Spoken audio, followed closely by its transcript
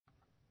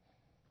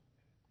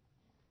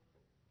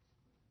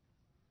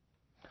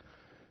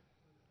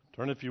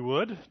Turn, if you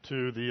would,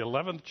 to the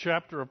 11th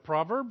chapter of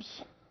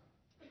Proverbs.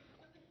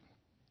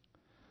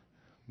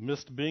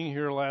 Missed being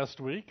here last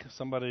week.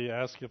 Somebody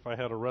asked if I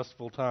had a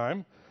restful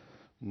time.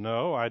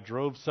 No, I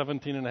drove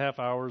 17 and a half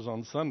hours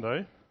on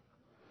Sunday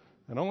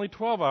and only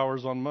 12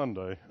 hours on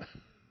Monday.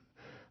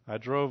 I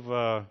drove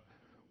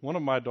one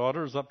of my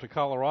daughters up to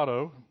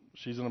Colorado.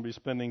 She's going to be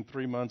spending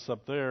 3 months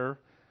up there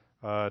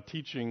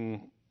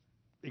teaching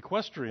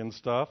equestrian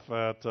stuff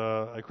at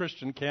a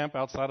Christian camp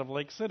outside of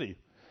Lake City.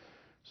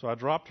 So I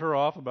dropped her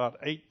off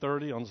about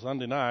 8:30 on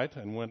Sunday night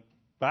and went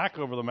back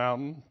over the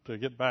mountain to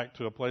get back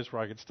to a place where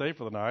I could stay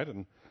for the night,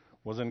 and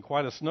was in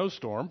quite a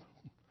snowstorm.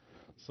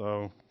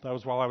 So that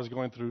was while I was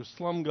going through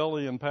Slum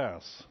Gully and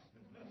Pass.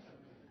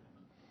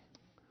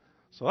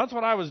 So that's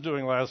what I was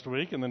doing last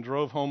week, and then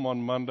drove home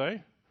on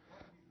Monday.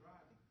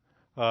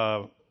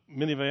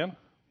 Minivan.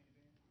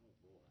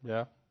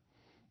 Yeah.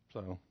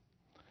 So,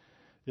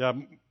 yeah.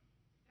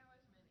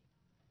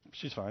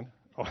 She's fine.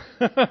 Oh.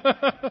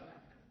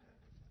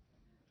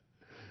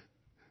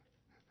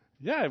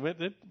 Yeah, it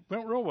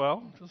went real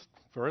well. Just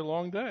a very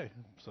long day.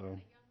 So,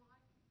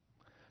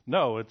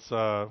 no, it's.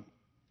 I'm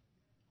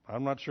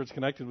not sure it's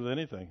connected with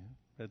anything.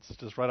 It's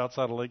just right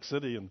outside of Lake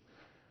City, and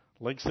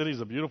Lake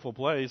City's a beautiful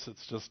place.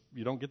 It's just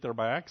you don't get there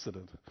by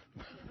accident.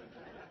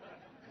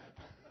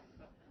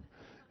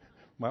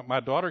 My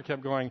daughter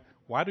kept going,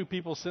 "Why do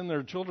people send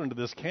their children to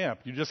this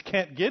camp? You just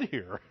can't get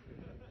here."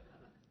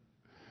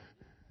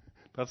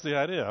 That's the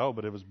idea. Oh,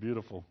 but it was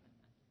beautiful.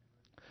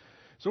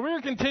 So we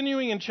are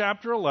continuing in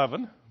chapter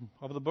 11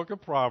 of the book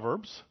of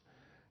Proverbs.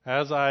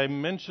 As I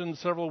mentioned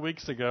several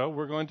weeks ago,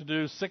 we're going to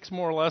do 6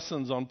 more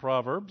lessons on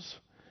Proverbs,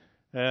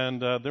 and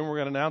then we're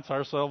going to announce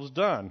ourselves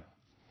done.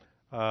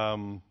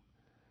 I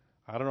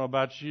don't know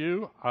about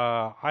you.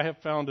 I have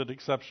found it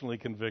exceptionally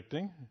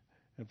convicting.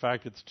 In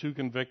fact, it's too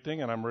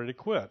convicting, and I'm ready to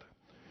quit.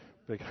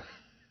 Because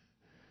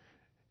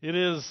it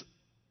is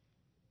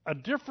a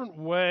different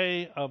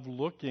way of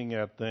looking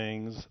at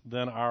things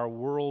than our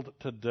world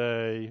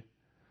today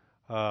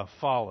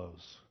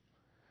follows.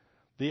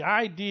 The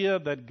idea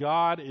that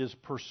God is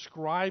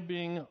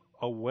prescribing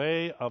a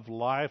way of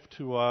life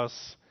to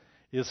us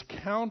is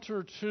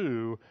counter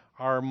to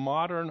our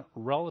modern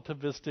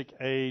relativistic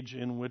age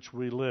in which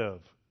we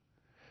live.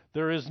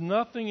 There is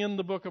nothing in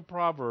the book of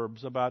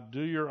Proverbs about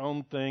do your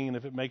own thing, and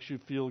if it makes you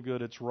feel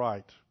good, it's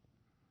right.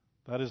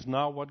 That is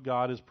not what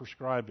God is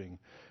prescribing.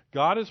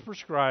 God is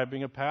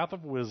prescribing a path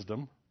of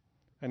wisdom,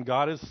 and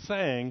God is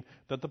saying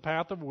that the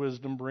path of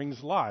wisdom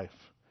brings life.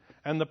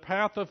 And the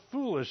path of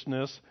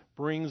foolishness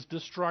brings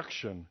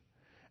destruction.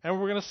 And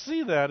we're going to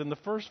see that in the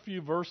first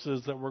few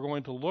verses that we're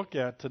going to look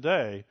at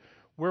today,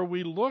 where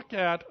we look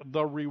at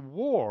the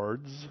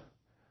rewards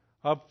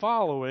of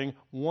following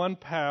one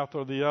path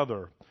or the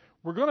other.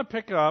 We're going to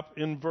pick up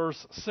in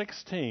verse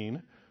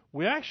 16.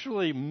 We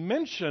actually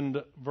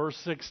mentioned verse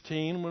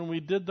 16 when we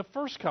did the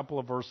first couple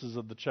of verses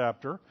of the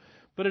chapter,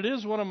 but it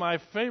is one of my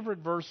favorite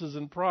verses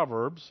in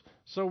Proverbs,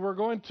 so we're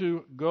going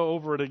to go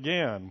over it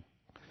again.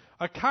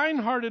 A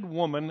kind-hearted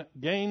woman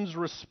gains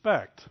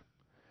respect,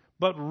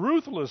 but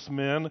ruthless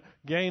men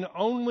gain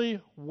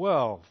only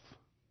wealth.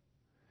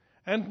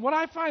 And what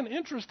I find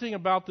interesting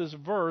about this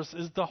verse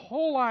is the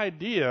whole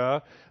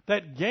idea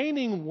that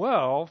gaining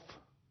wealth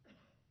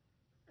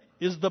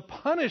is the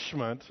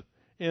punishment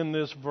in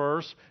this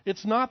verse.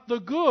 It's not the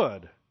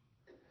good.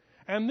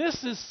 And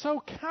this is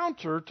so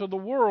counter to the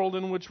world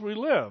in which we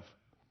live.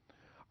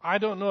 I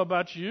don't know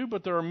about you,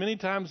 but there are many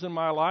times in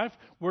my life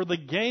where the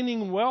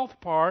gaining wealth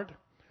part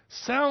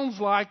sounds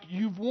like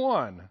you've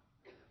won.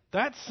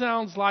 That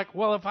sounds like,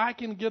 well, if I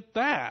can get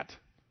that,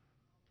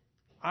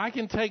 I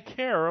can take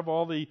care of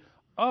all the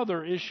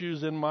other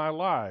issues in my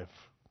life.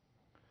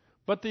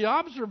 But the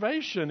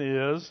observation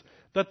is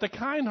that the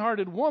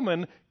kind-hearted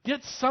woman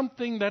gets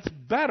something that's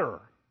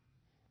better,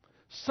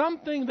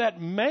 something that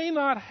may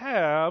not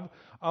have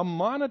a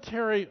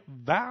monetary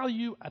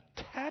value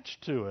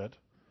attached to it,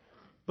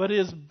 but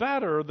is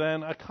better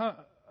than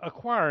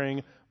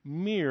acquiring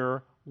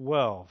mere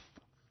wealth.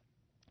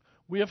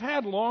 We have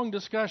had long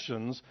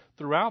discussions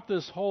throughout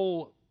this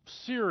whole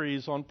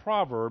series on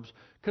Proverbs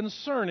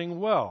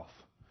concerning wealth,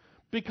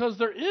 because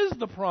there is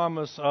the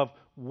promise of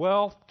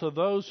wealth to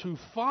those who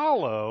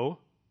follow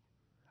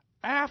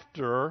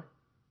after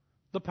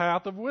the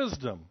path of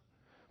wisdom.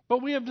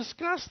 But we have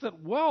discussed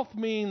that wealth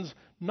means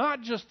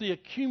not just the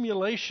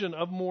accumulation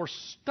of more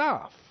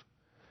stuff.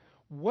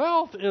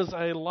 Wealth is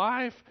a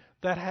life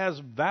that has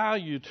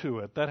value to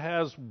it, that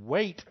has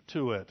weight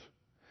to it.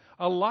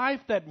 A life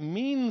that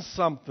means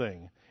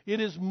something. It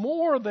is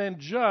more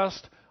than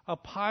just a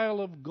pile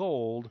of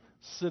gold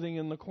sitting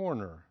in the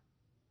corner.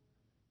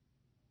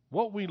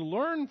 What we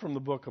learn from the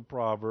book of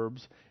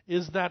Proverbs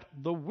is that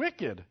the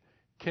wicked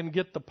can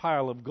get the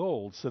pile of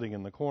gold sitting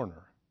in the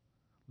corner.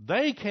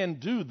 They can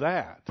do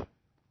that.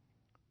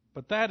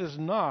 But that is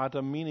not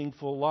a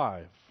meaningful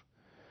life.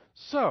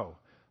 So,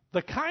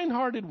 the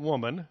kind-hearted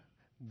woman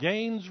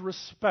gains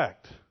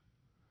respect.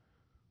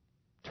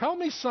 Tell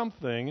me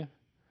something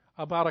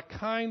about a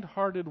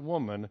kind-hearted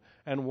woman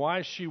and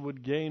why she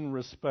would gain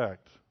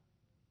respect.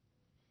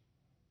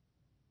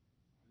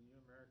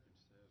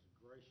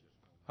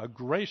 A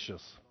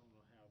gracious.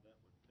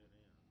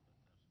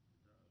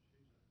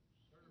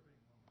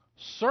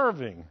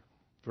 Serving.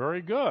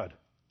 Very good.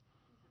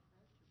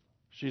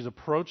 She's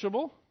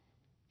approachable.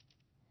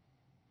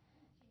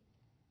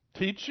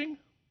 Teaching.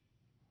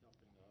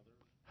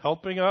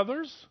 Helping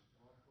others.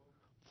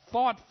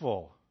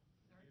 Thoughtful.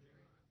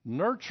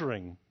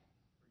 Nurturing.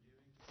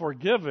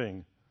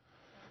 Forgiving.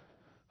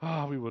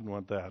 Oh, we wouldn't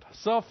want that.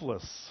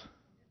 Selfless.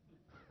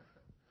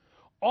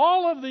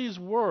 All of these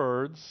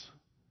words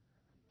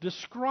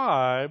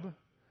describe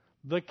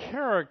the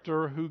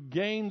character who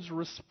gains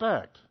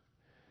respect.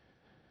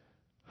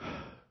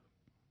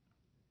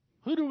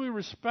 Who do we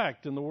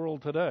respect in the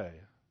world today?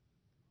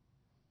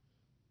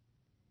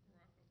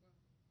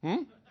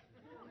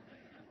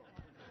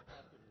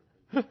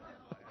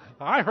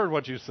 I heard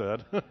what you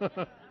said.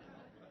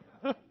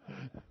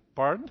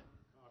 Pardon?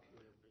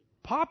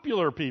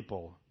 Popular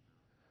people.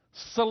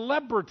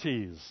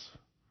 Celebrities.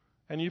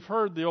 And you've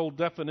heard the old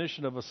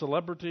definition of a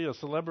celebrity. A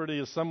celebrity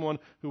is someone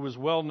who is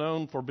well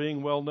known for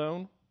being well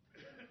known.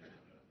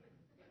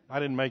 I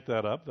didn't make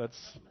that up.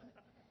 That's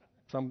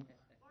some...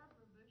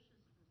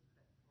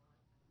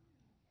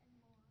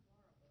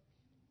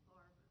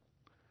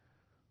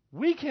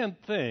 We can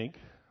think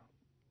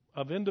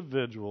of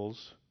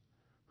individuals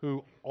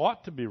who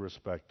ought to be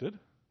respected.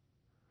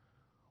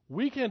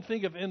 We can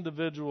think of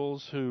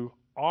individuals who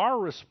are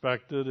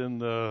respected in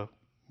the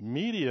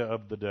media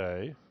of the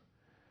day.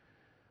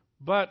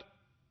 But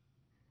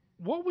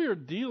what we are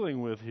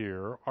dealing with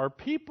here are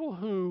people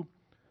who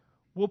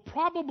will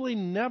probably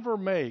never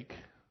make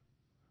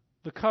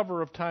the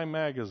cover of Time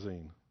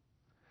magazine.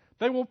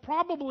 They will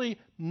probably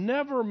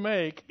never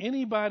make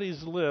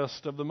anybody's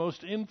list of the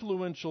most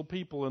influential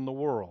people in the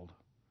world.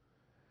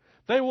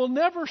 They will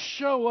never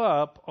show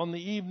up on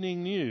the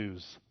evening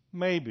news,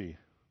 maybe.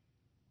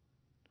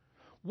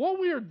 What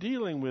we are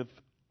dealing with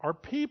are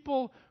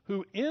people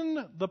who,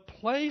 in the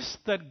place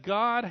that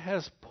God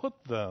has put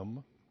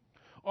them,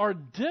 are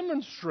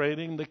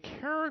demonstrating the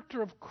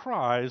character of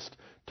Christ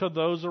to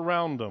those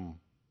around them.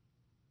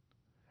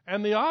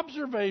 And the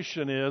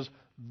observation is,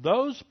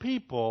 those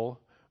people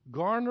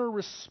garner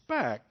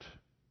respect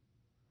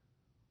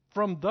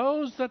from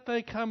those that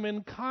they come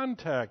in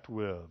contact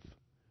with.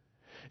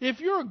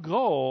 If your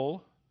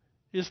goal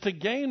is to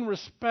gain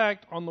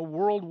respect on the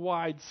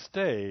worldwide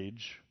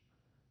stage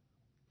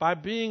by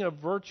being a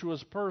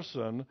virtuous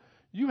person,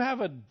 you have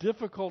a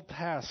difficult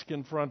task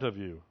in front of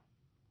you.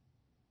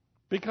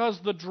 Because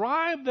the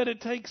drive that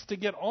it takes to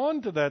get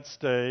onto that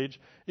stage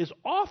is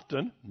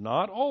often,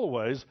 not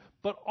always,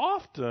 but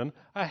often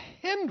a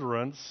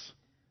hindrance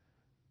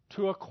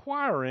to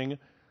acquiring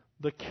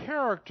the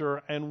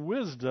character and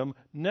wisdom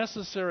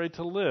necessary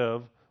to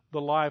live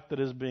the life that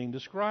is being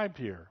described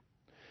here.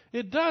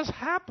 It does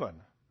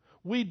happen.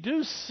 We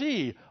do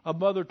see a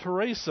Mother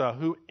Teresa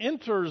who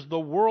enters the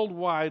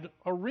worldwide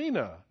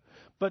arena,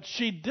 but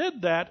she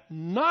did that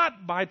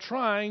not by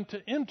trying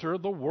to enter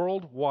the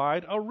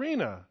worldwide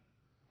arena.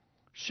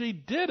 She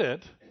did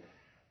it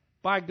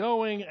by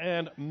going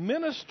and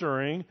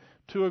ministering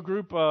to a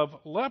group of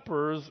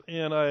lepers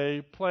in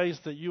a place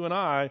that you and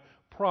I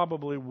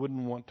probably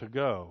wouldn't want to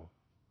go.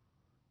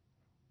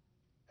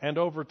 And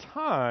over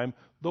time,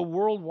 the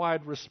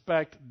worldwide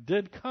respect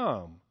did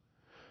come.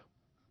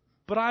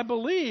 But I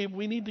believe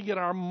we need to get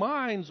our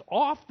minds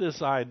off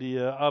this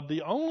idea of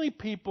the only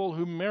people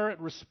who merit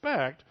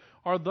respect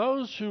are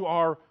those who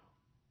are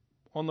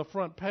on the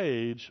front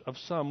page of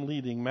some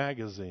leading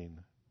magazine.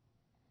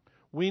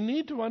 We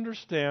need to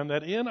understand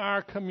that in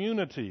our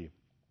community,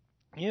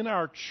 in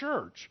our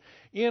church,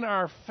 in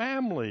our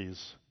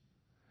families,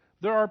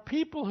 there are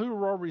people who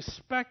are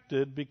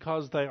respected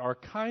because they are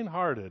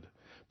kind-hearted,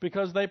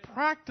 because they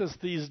practice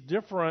these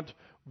different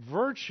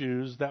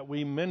virtues that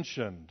we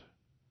mentioned.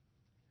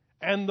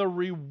 And the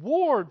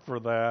reward for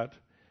that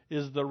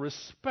is the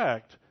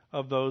respect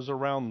of those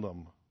around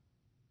them.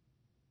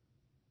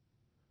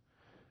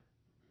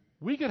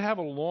 We could have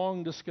a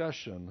long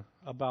discussion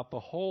about the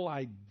whole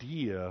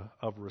idea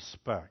of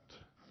respect.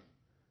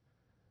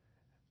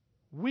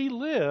 We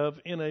live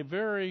in a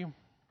very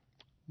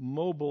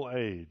mobile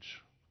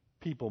age.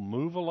 People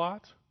move a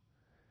lot.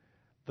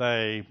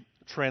 They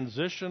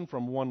transition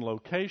from one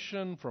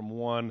location, from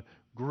one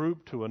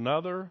group to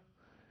another.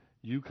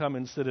 You come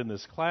and sit in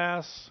this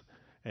class,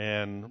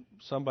 and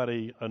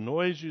somebody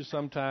annoys you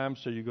sometimes,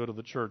 so you go to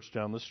the church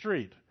down the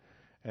street.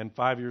 And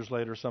 5 years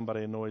later,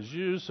 somebody annoys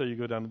you, so you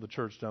go down to the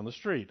church down the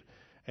street.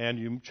 And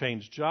you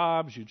change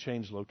jobs, you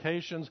change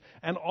locations.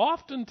 And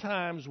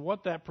oftentimes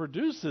what that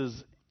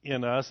produces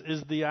in us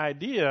is the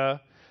idea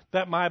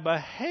that my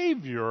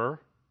behavior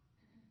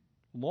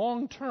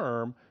long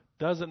term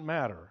doesn't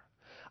matter.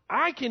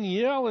 I can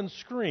yell and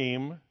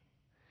scream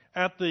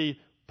at the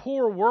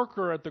poor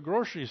worker at the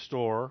grocery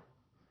store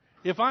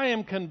if I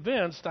am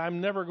convinced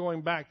I'm never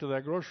going back to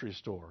that grocery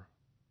store.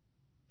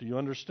 Do you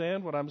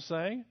understand what I'm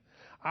saying?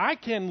 I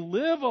can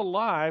live a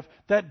life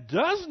that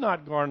does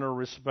not garner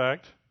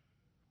respect.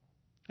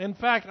 In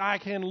fact, I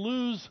can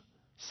lose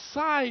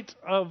sight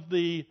of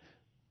the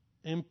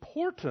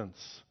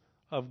importance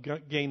of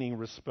gaining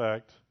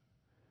respect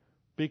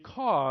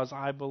because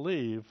I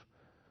believe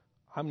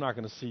I'm not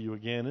going to see you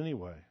again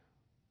anyway.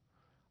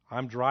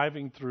 I'm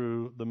driving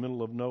through the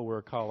middle of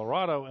nowhere,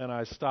 Colorado, and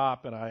I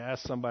stop and I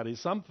ask somebody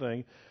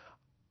something.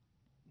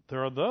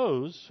 There are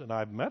those, and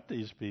I've met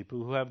these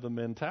people, who have the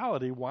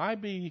mentality, why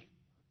be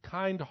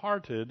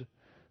kind-hearted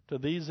to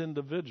these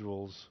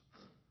individuals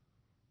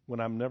when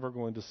I'm never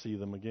going to see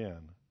them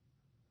again?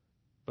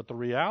 But the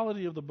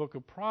reality of the book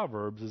of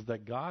Proverbs is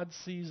that God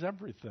sees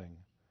everything.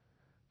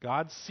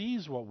 God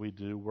sees what we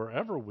do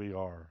wherever we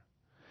are.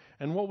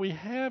 And what we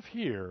have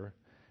here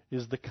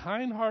is the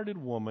kind-hearted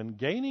woman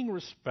gaining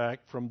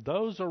respect from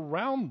those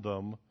around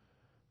them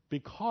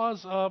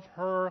because of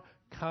her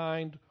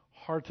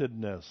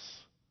kind-heartedness.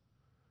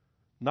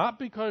 Not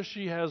because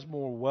she has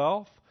more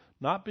wealth,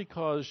 not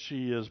because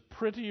she is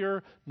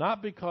prettier,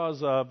 not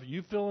because of,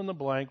 you fill in the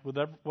blank, with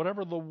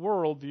whatever the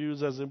world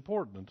views as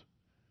important.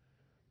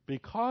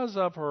 Because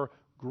of her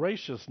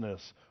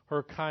graciousness,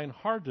 her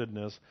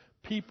kind-heartedness,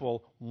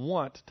 people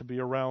want to be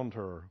around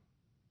her.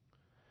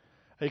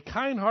 A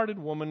kind-hearted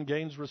woman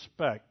gains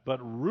respect, but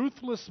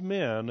ruthless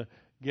men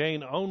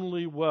gain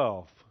only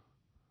wealth.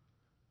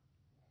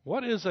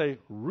 What is a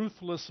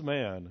ruthless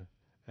man?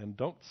 And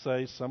don't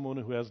say someone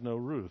who has no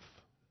ruth.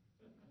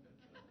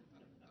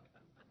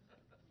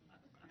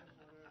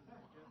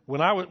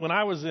 When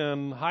I was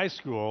in high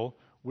school,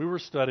 we were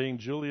studying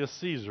Julius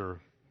Caesar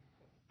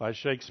by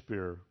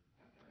Shakespeare.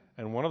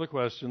 And one of the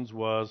questions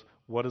was,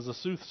 what is a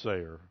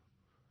soothsayer?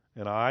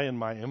 And I, in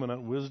my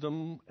eminent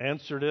wisdom,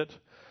 answered it,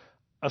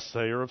 a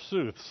sayer of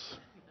sooths.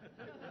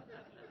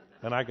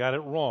 And I got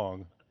it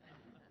wrong.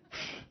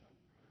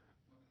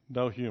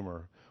 No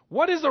humor.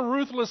 What is a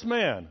ruthless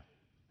man?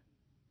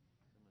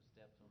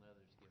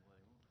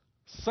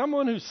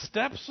 Someone who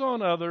steps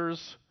on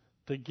others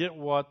to get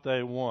what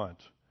they want.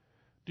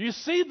 Do you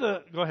see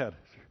go ahead.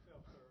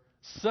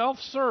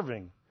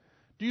 Self-serving.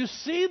 Do you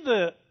see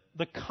the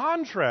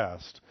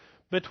contrast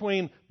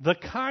between the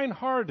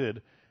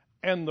kind-hearted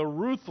and the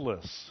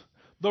ruthless?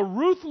 The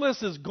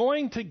ruthless is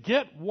going to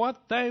get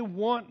what they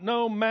want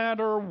no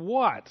matter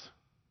what,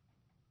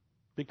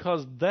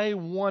 because they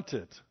want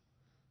it.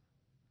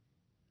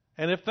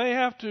 And if they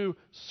have to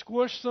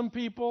squish some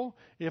people,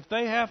 if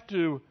they have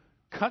to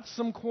cut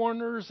some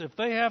corners, if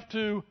they have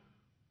to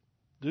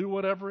do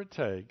whatever it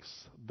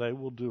takes, they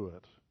will do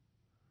it.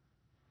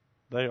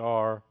 They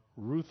are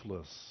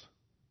ruthless.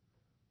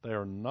 They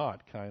are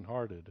not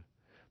kind-hearted.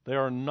 They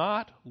are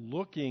not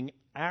looking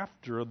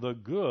after the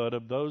good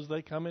of those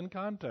they come in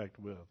contact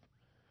with.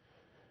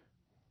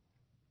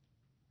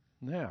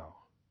 Now,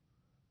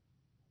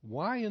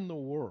 why in the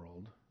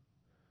world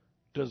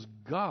does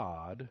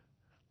God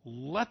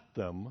let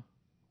them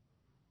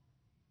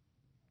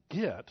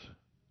get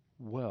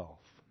wealth?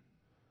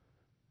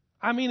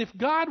 I mean, if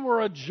God were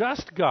a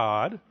just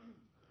God,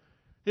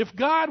 if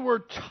God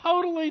were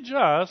totally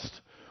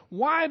just,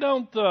 why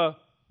don't the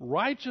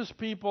righteous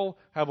people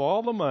have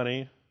all the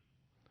money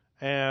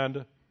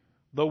and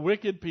the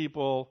wicked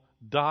people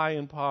die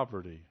in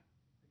poverty?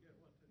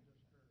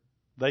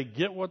 They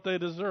get what they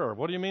deserve.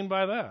 What do you mean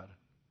by that?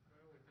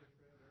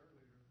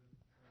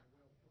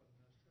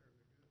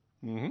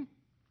 Mm-hmm.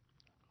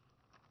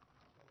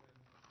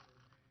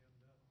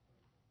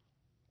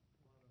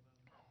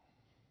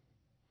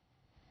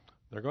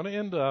 They're going to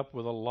end up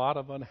with a lot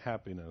of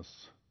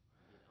unhappiness.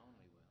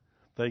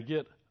 They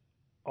get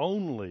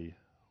only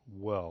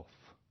wealth.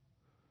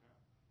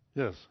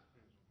 Yes.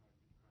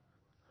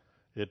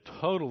 It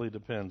totally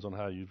depends on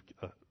how you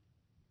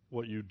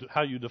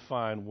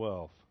define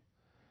wealth.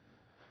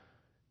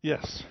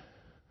 Yes.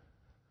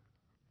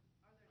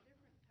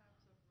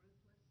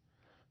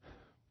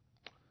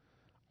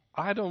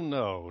 Are there different types of ruthless? I don't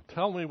know.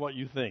 Tell me what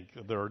you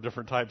think. There are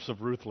different types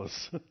of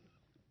ruthless. Well, I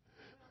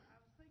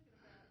was thinking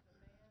about the man that,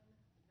 I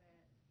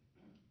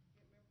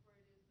can't remember where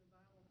it is in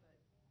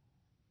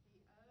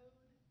the Bible,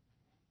 but he owed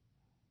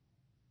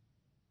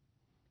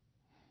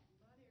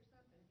money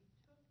or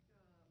something.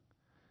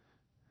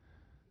 He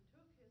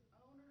took his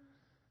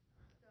owner's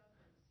stuff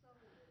and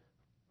sold it,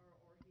 or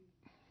he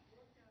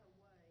worked out a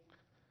way. You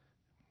know what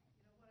I'm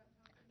talking about?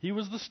 He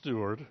was the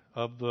steward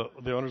of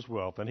the owner's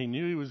wealth, and he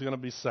knew he was going to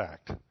be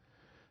sacked.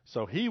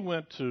 So he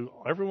went to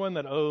everyone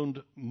that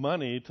owned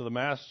money to the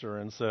master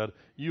and said,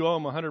 "You owe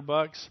him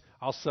 $100,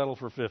 I'll settle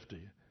for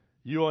 50.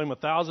 You owe him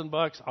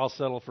 $1,000, I'll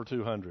settle for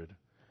 200."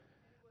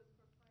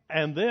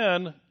 And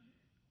then,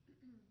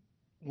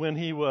 when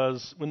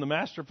the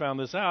master found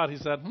this out, he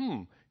said,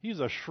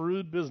 he's a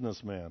shrewd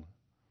businessman.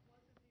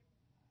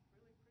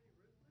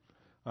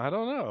 I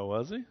don't know,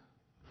 was he?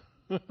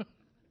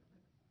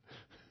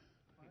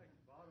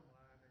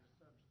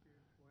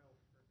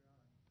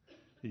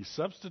 He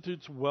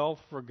substitutes wealth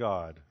for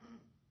God.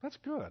 That's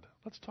good.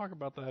 Let's talk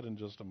about that in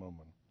just a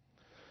moment.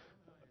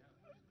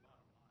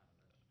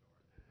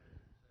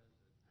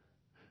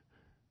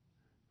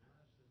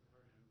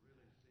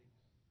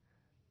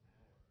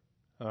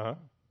 Uh-huh.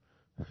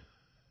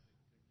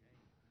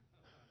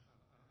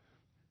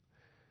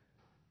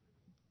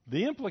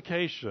 The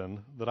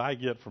implication that I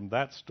get from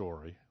that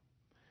story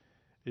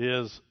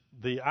is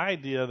the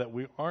idea that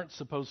we aren't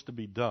supposed to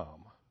be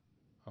dumb.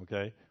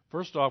 Okay?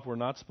 First off, we're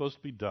not supposed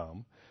to be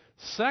dumb.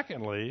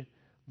 Secondly,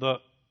 the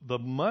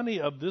money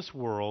of this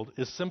world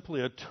is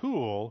simply a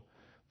tool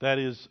that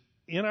is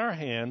in our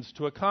hands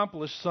to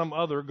accomplish some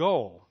other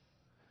goal.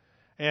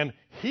 And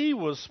he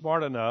was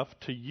smart enough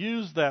to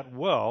use that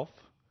wealth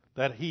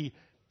that he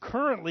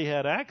currently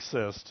had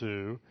access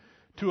to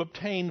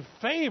obtain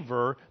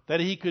favor that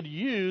he could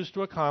use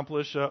to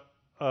accomplish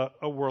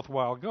a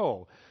worthwhile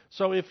goal.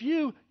 So if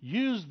you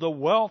use the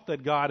wealth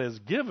that God has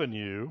given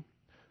you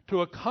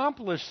to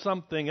accomplish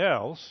something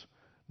else,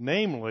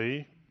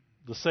 namely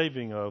the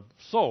saving of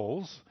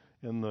souls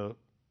in the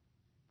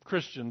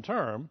Christian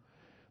term,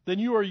 then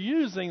you are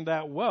using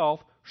that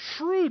wealth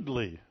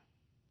shrewdly,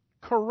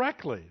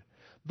 correctly.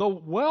 The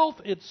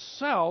wealth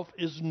itself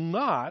is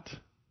not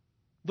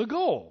the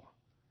goal.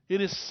 It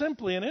is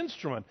simply an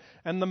instrument.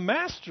 And the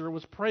master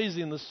was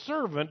praising the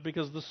servant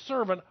because the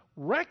servant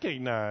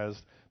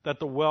recognized that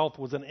the wealth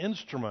was an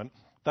instrument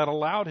that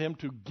allowed him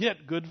to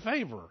get good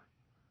favor,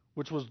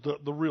 which was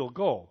the real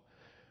goal.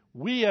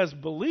 We as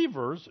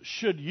believers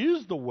should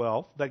use the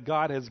wealth that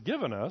God has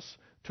given us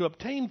to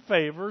obtain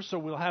favor so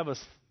we'll have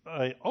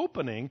an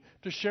opening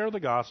to share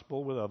the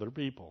gospel with other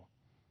people.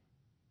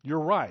 You're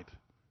right.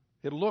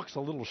 It looks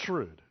a little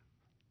shrewd,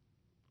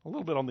 a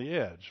little bit on the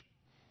edge.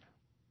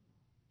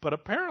 But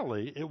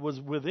apparently it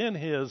was within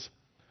his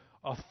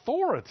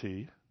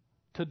authority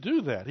to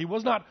do that. He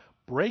was not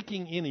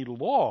breaking any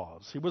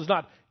laws. He was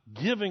not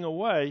giving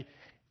away.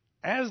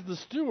 As the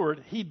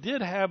steward, he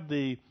did have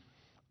the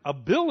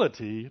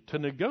ability to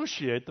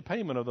negotiate the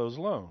payment of those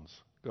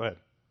loans. Go ahead.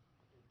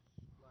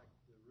 Like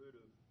the root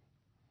of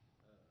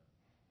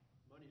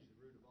money's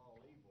the root of all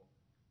evil.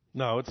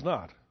 No, it's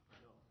not.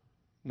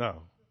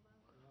 No.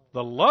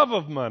 The love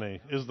of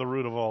money is the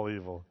root of all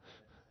evil.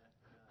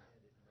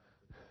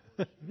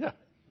 Yeah. It's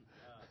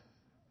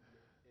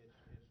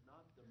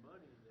not the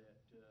money that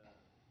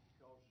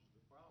causes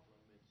the problem.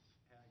 It's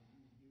how you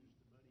use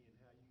the money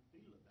and how you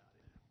feel about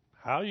it.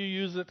 How you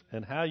use it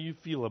and how you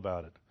feel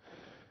about it.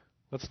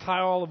 Let's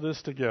tie all of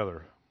this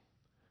together.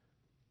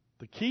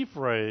 The key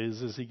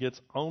phrase is he gets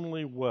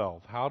only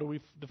wealth. How do we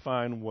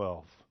define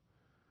wealth?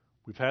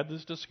 We've had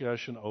this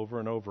discussion over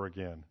and over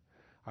again.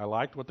 I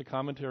liked what the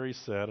commentary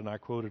said, and I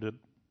quoted it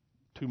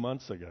 2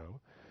 months ago,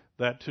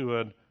 that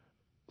to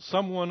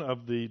someone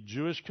of the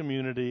Jewish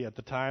community at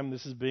the time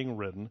this is being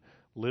written,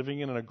 living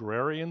in an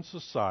agrarian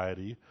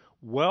society,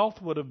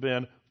 wealth would have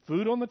been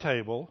food on the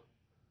table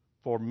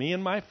for me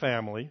and my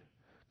family,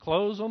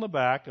 clothes on the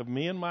back of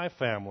me and my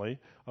family,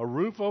 a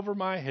roof over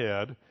my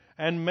head,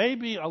 and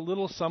maybe a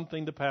little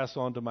something to pass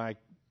on to my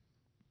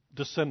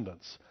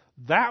descendants.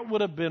 That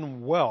would have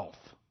been wealth.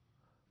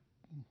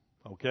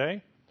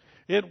 Okay?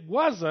 It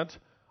wasn't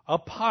a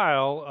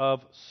pile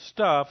of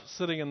stuff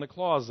sitting in the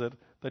closet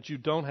that you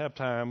don't have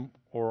time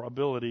or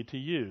ability to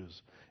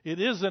use.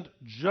 It isn't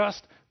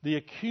just the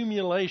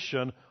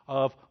accumulation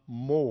of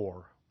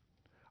more.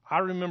 I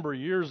remember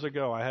years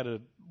ago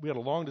we had a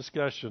long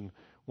discussion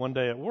one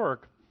day at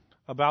work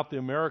about the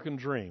American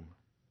dream.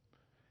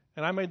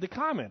 And I made the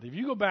comment, if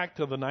you go back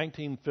to the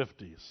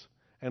 1950s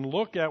and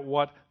look at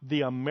what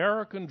the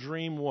American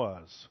dream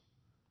was,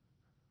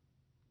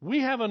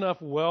 we have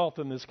enough wealth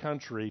in this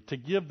country to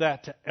give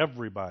that to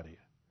everybody.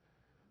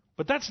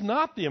 But that's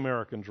not the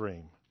American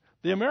dream.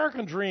 The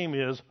American dream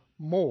is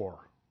more.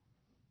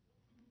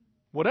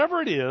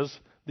 Whatever it is,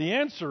 the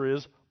answer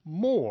is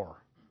more.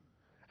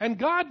 And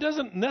God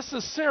doesn't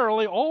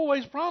necessarily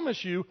always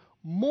promise you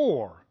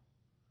more.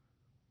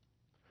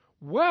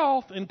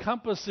 Wealth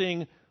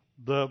encompassing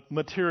the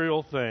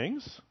material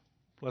things,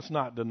 let's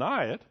not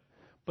deny it,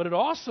 but it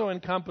also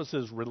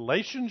encompasses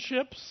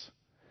relationships.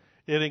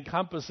 It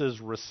encompasses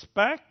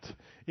respect.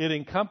 It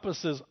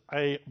encompasses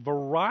a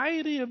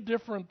variety of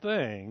different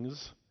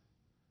things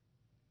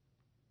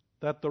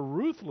that the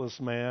ruthless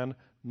man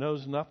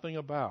knows nothing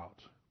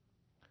about.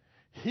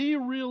 He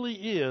really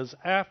is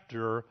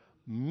after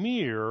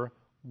mere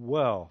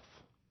wealth.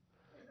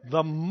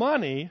 The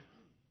money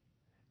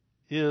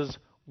is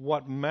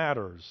what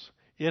matters.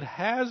 It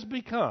has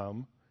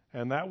become,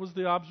 and that was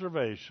the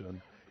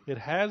observation, it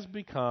has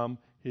become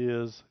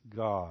his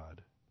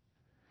God.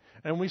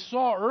 And we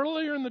saw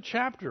earlier in the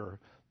chapter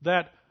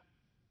that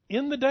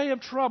in the day of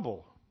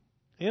trouble,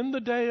 in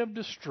the day of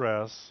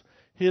distress,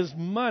 his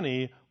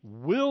money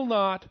will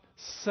not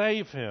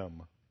save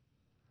him.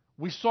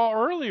 We saw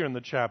earlier in the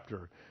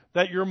chapter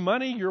that your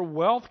money, your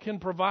wealth can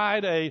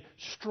provide a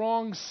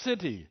strong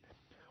city.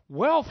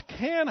 Wealth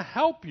can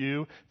help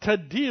you to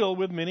deal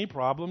with many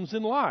problems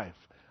in life.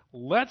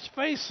 Let's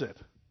face it.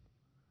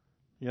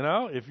 You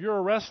know, if you're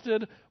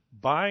arrested,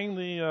 buying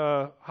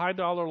the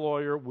high-dollar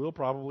lawyer will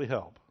probably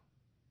help.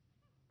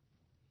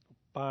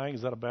 Buying,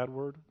 is that a bad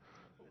word?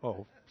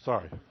 Oh,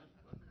 sorry.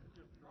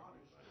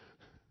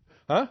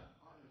 Huh?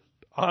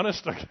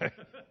 Honest? Okay.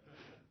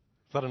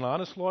 Is that an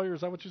honest lawyer?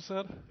 Is that what you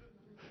said?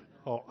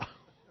 Oh.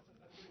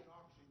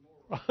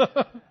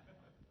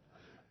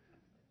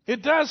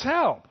 It does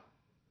help.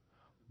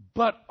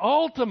 But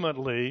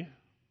ultimately,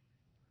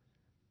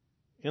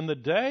 In the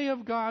day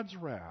of God's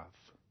wrath,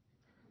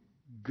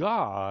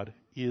 God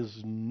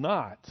is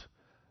not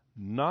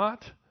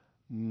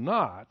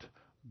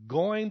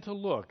going to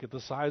look at the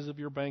size of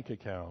your bank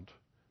account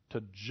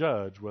to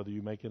judge whether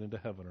you make it into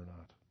heaven or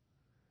not.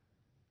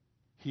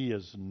 He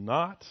is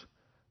not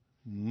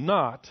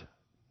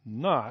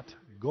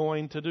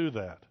going to do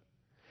that.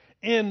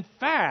 In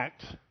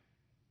fact,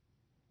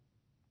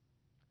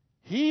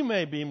 he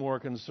may be more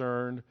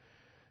concerned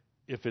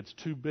if it's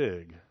too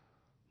big,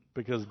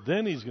 because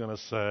then he's going to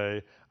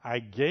say, I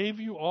gave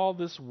you all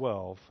this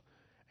wealth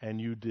and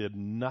you did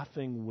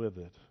nothing with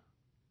it.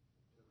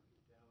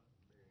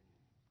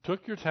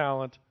 Took your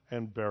talent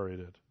and buried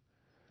it.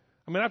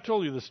 I mean, I've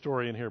told you this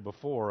story in here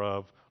before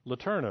of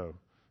Letourneau,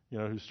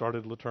 who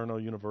started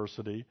Letourneau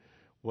University.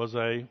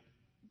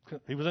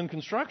 He was in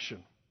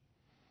construction.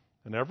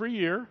 And every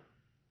year,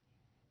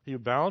 he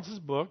would balance his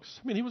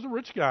books. I mean, he was a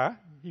rich guy.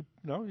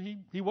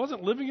 He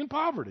wasn't living in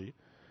poverty.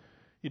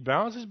 He'd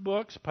balance his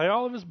books, pay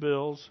all of his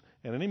bills,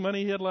 and any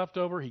money he had left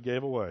over, he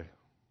gave away.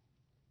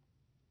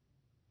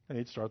 And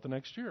he'd start the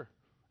next year.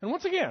 And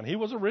once again, he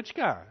was a rich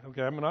guy.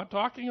 Okay, I'm not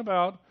talking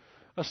about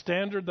a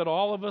standard that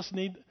all of us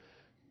need.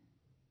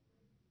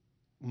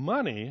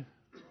 Money,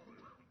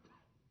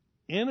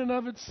 in and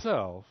of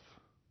itself,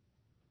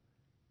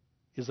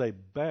 is a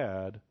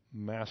bad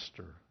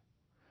master.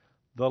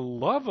 The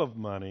love of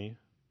money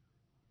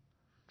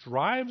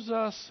drives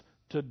us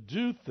to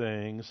do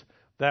things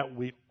that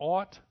we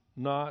ought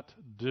not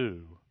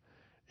do.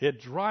 It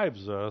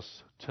drives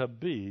us to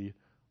be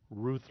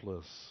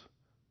ruthless,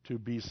 to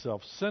be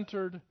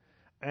self-centered,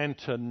 and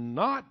to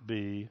not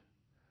be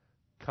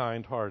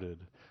kind-hearted.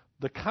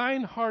 The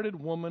kind-hearted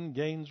woman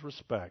gains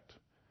respect.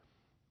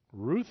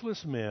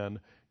 Ruthless men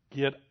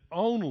get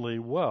only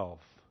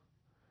wealth.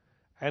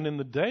 And in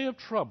the day of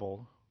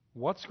trouble,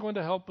 what's going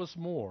to help us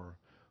more?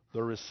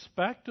 The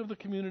respect of the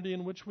community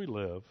in which we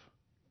live,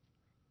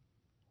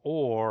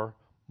 or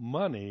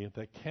money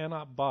that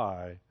cannot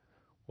buy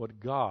what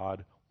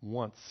God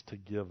wants to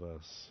give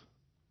us.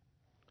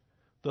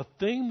 The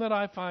thing that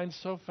I find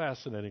so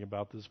fascinating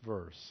about this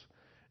verse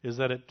is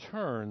that it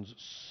turns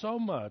so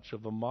much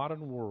of the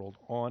modern world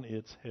on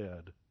its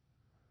head.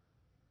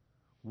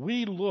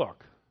 We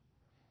look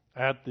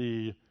at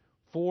the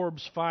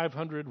Forbes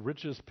 500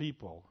 richest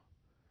people,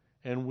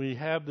 and we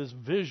have this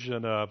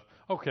vision of,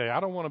 okay, I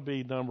don't want to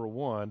be number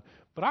one,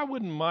 but I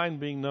wouldn't mind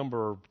being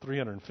number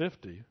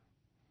 350.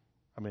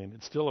 I mean,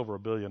 it's still over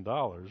 $1 billion,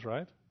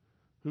 right?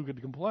 Who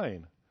could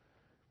complain?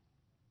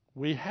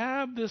 We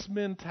have this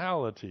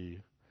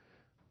mentality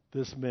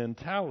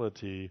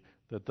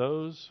that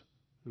those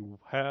who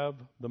have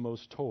the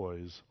most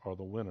toys are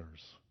the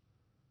winners.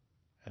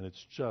 And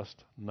it's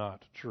just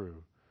not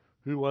true.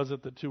 Who was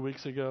it that 2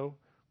 weeks ago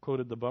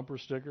quoted the bumper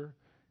sticker?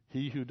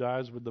 He who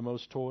dies with the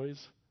most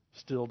toys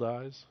still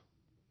dies.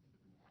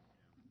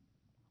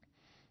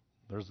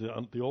 There's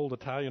the old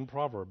Italian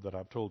proverb that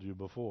I've told you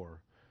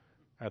before.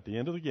 At the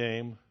end of the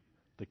game,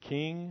 the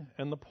king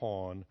and the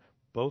pawn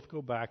both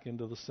go back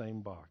into the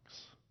same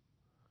box.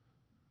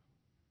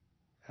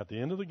 At the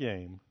end of the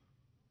game,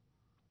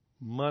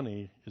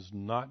 money is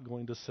not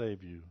going to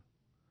save you.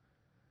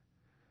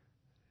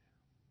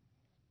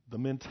 The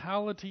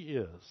mentality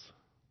is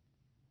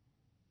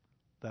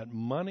that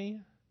money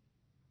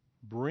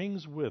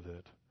brings with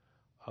it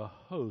a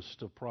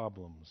host of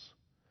problems.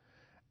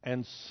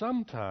 And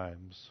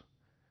sometimes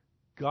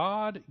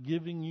God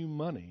giving you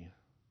money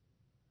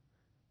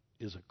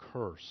is a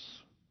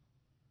curse.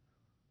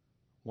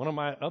 One of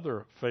my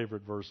other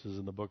favorite verses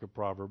in the book of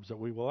Proverbs that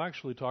we will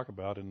actually talk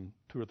about in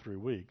 2 or 3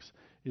 weeks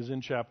is in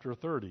chapter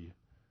 30.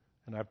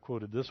 And I've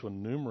quoted this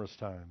one numerous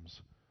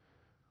times,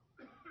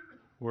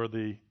 where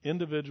the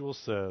individual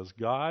says,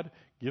 God,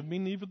 give me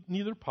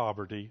neither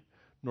poverty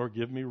nor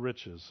give me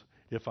riches.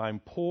 If I'm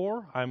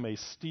poor, I may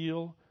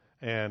steal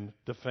and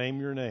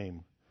defame your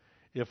name.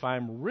 If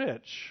I'm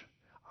rich,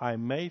 I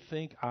may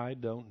think I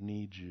don't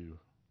need you.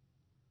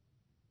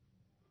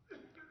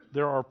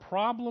 There are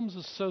problems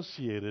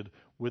associated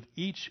with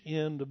each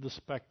end of the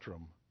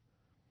spectrum.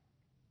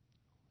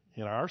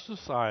 In our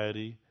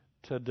society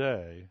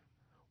today,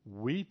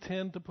 we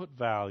tend to put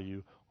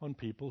value on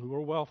people who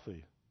are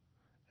wealthy.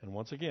 And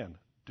once again,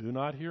 do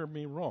not hear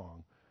me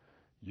wrong.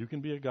 You can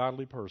be a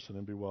godly person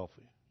and be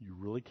wealthy. You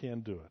really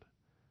can do it.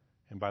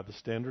 And by the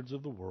standards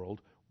of the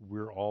world,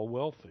 we're all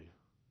wealthy.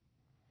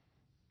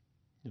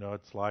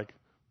 It's like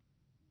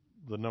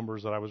the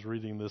numbers that I was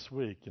reading this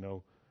week,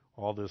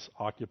 all this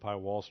Occupy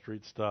Wall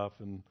Street stuff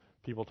and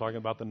people talking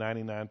about the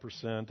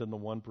 99% and the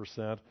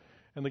 1%.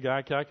 And the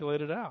guy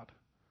calculated out,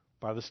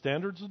 by the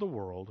standards of the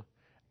world,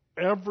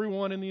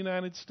 everyone in the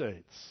United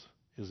States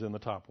is in the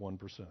top 1%.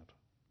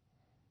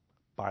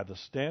 By the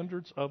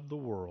standards of the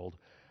world,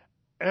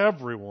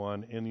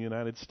 everyone in the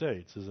United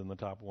States is in the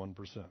top 1%.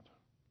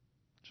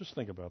 Just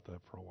think about that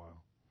for a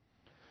while.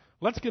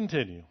 Let's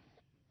continue.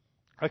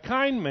 A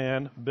kind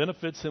man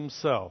benefits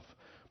himself,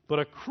 but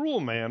a cruel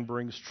man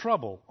brings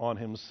trouble on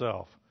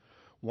himself.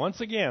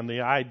 Once again,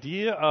 the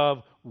idea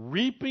of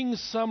reaping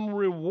some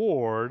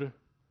reward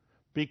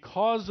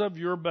because of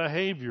your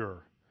behavior.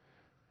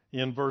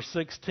 In verse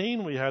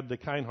 16, we had the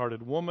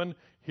kind-hearted woman.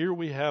 Here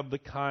we have the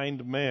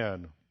kind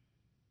man.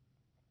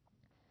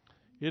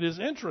 It is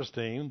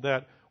interesting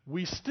that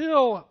we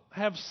still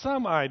have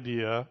some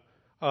idea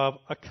of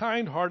a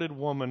kind-hearted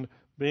woman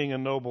being a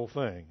noble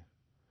thing.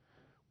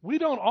 We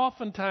don't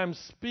oftentimes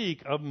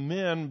speak of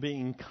men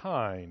being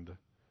kind.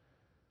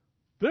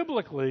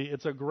 Biblically,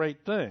 it's a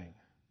great thing.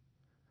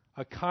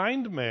 A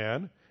kind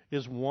man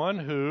is one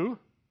who,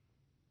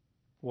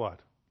 what?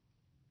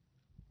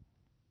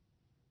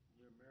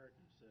 The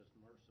American says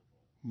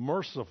merciful.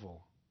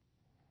 Merciful.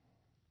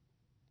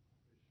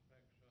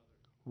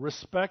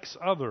 Respects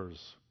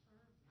others.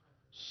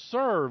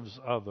 Serves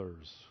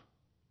others.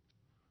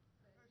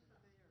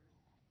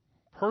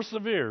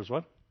 Perseveres.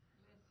 What?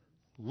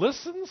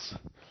 Listens?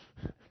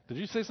 Did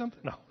you say something?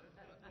 No.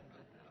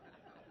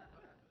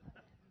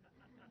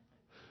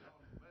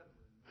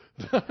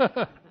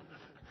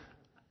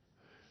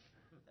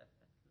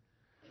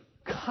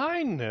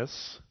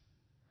 Kindness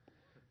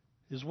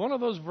is one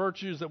of those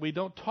virtues that we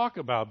don't talk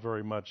about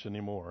very much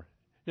anymore.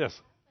 Yes?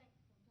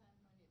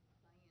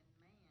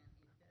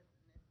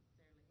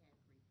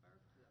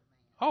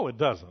 Oh, it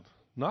doesn't.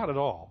 Not at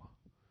all.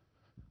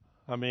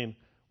 I mean,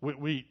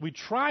 we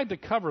tried to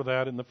cover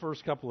that in the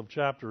first couple of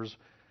chapters,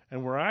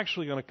 and we're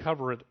actually going to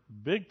cover it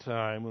big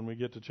time when we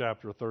get to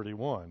chapter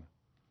 31,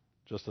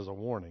 just as a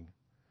warning.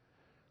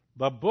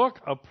 The book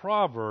of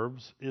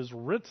Proverbs is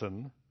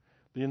written,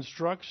 the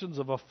instructions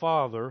of a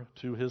father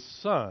to his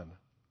son.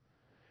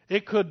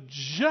 It could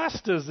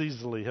just as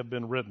easily have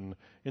been written,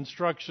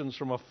 instructions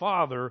from a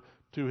father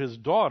to his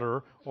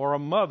daughter or a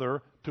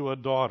mother to a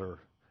daughter.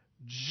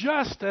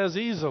 Just as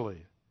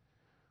easily.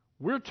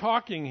 We're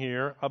talking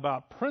here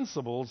about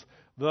principles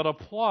that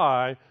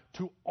apply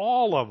to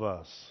all of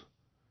us.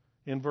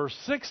 In verse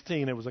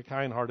 16, it was a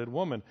kind-hearted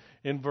woman.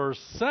 In verse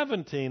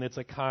 17, it's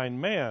a kind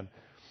man.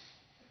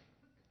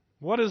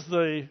 What is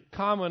the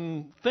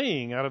common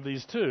thing out of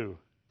these two?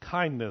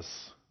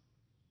 Kindness.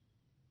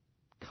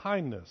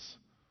 Kindness.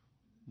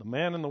 The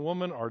man and the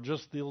woman are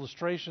just the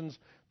illustrations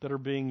that are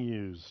being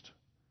used.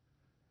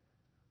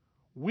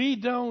 We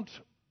don't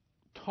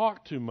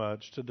talk too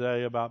much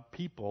today about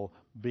people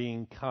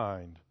being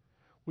kind.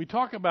 We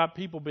talk about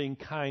people being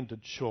kind to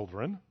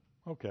children,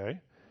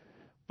 okay,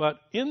 but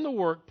in the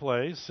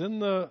workplace, in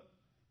the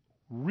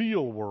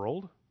real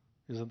world,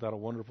 isn't that a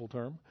wonderful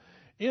term?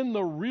 In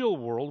the real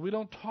world, we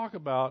don't talk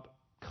about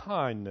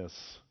kindness.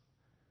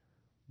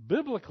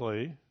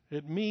 Biblically,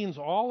 it means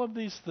all of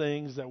these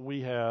things that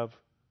we have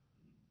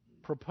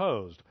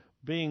proposed: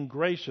 being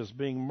gracious,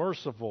 being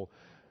merciful,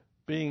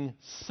 being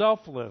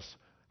selfless,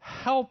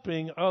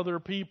 helping other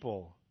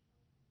people.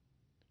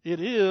 It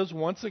is,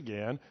 once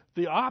again,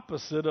 the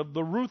opposite of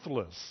the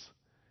ruthless.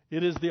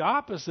 It is the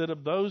opposite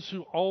of those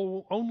who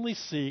only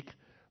seek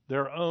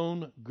their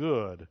own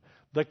good.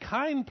 The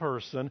kind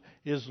person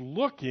is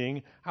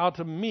looking how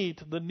to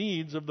meet the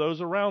needs of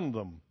those around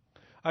them.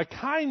 A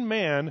kind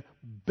man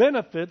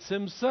benefits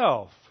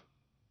himself.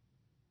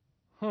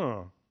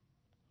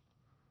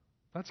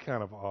 That's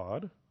kind of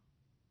odd.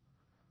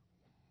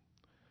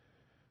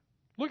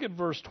 Look at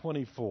verse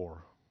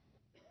 24,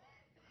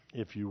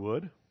 if you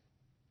would.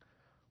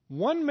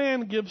 One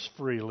man gives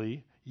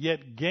freely,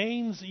 yet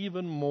gains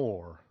even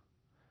more.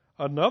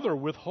 Another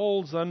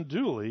withholds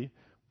unduly,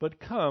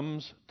 but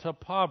comes to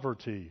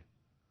poverty.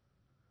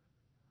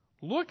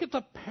 Look at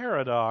the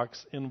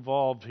paradox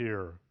involved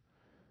here.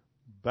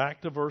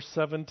 Back to verse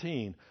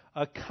 17.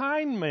 A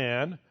kind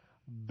man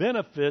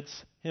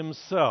benefits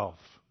himself.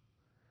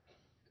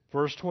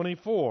 Verse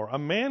 24. A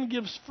man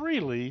gives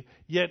freely,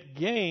 yet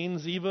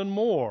gains even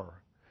more.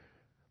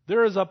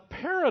 There is a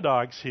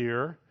paradox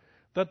here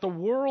that the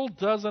world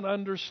doesn't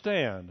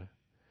understand.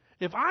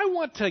 If I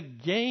want to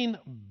gain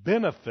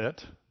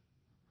benefit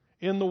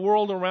in the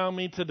world around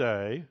me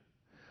today,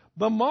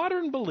 the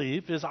modern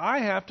belief is I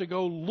have to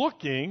go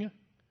looking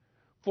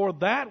for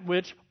that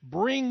which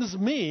brings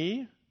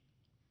me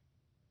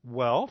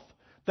wealth,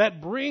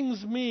 that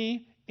brings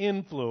me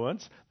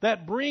influence,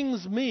 that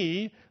brings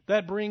me.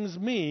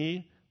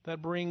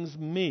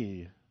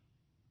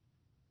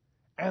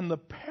 And the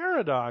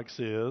paradox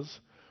is,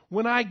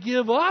 when I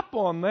give up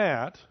on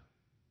that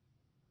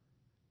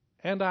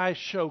and I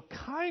show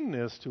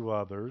kindness to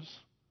others,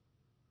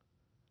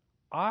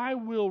 I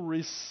will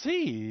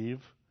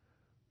receive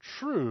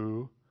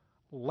true,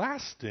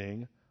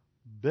 lasting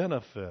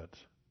benefit.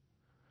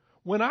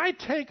 When I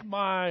take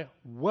my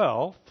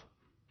wealth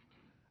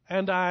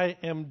and I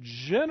am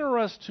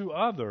generous to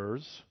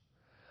others,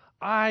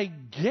 I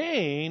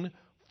gain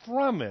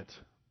from it.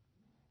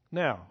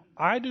 Now,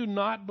 I do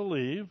not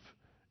believe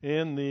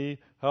in the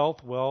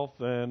health,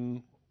 wealth,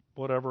 and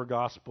whatever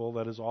gospel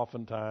that is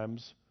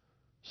oftentimes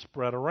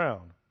spread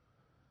around.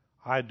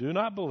 I do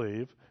not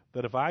believe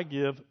that if I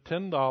give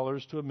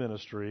 $10 to a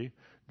ministry,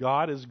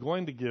 God is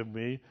going to give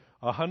me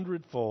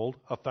 100-fold,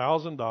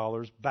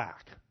 $1,000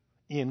 back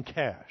in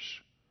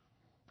cash.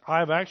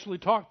 I've actually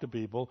talked to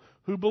people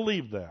who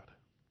believe that.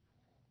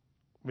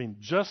 I mean,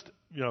 just,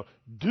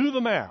 do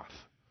the math.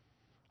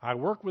 I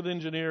work with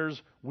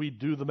engineers, we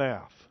do the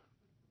math.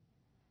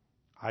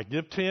 I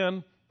give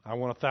 10, I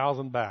want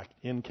 1,000 back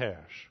in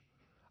cash.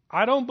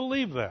 I don't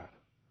believe that.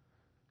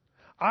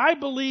 I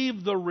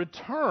believe the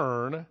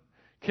return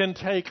can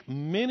take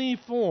many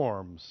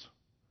forms.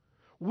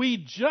 We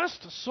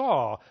just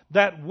saw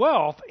that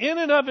wealth in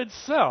and of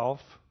itself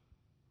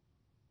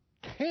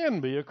can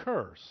be a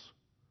curse.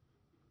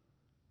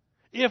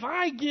 If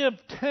I give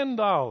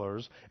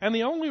 $10 and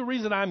the only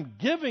reason I'm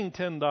giving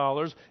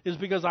 $10 is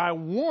because I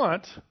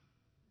want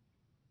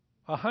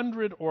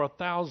 100 or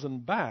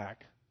 1,000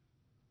 back,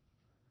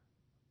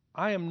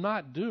 I am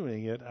not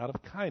doing it out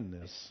of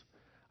kindness.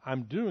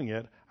 I'm doing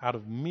it out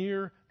of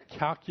mere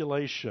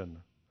calculation.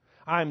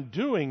 I'm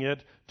doing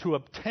it to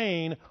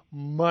obtain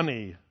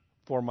money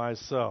for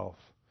myself.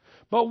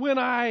 But when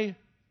I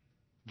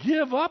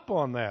give up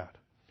on that,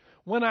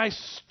 when I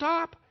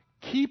stop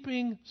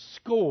keeping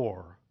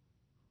score,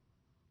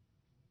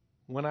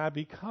 when I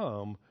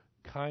become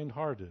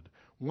kind-hearted,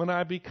 when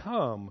I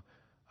become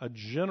a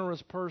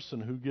generous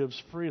person who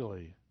gives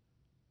freely,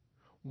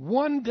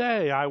 one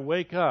day I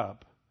wake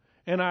up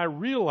and I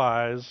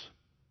realize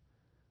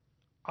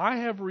I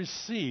have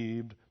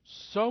received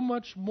so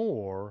much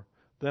more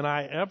than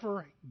I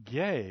ever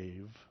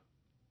gave,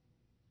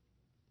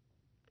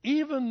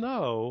 even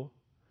though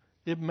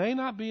it may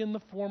not be in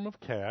the form of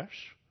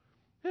cash.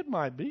 It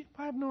might be.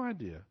 I have no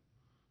idea.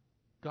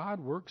 God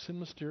works in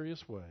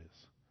mysterious ways.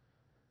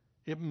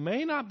 It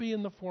may not be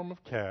in the form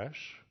of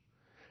cash.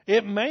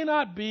 It may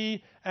not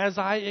be as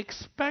I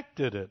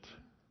expected it.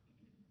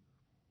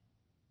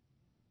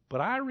 But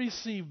I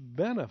receive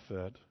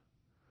benefit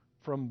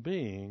from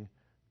being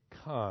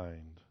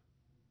kind.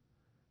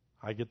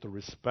 I get the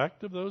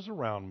respect of those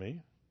around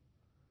me.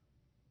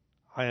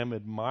 I am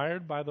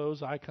admired by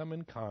those I come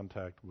in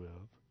contact with.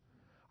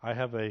 I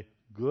have a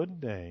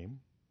good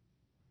name.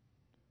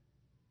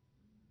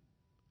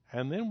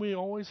 And then we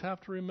always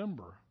have to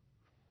remember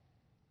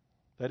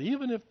that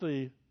even if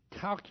the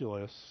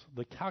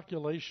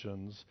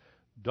calculations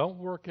don't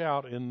work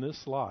out in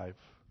this life,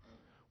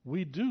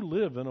 we do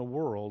live in a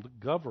world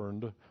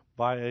governed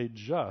by a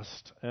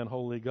just and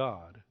holy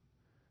God.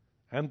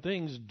 And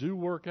things do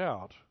work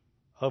out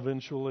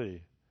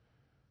eventually.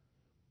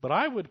 But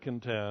I would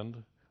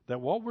contend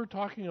that what we're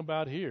talking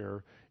about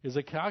here is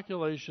a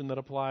calculation that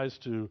applies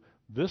to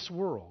this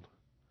world.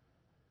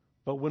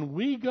 But when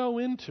we go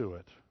into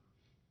it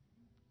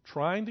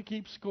trying to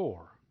keep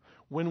score,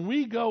 when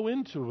we go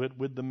into it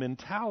with the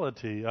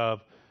mentality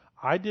of,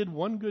 I did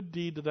one good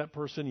deed to that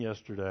person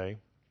yesterday,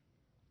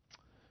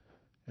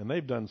 and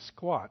they've done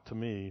squat to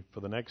me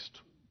for the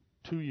next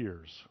 2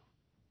 years.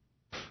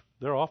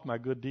 They're off my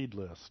good deed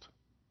list.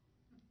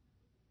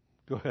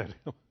 Go ahead.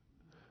 When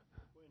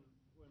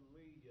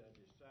we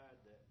decide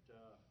that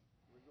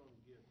we're going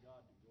to give God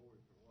the glory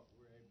for what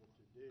we're able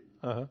to do,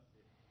 Uh-huh.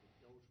 it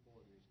goes for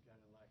it. It's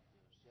kind of like the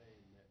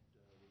saying that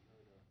we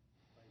heard a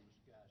famous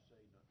guy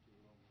say not too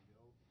long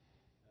ago.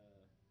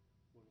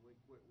 When we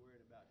quit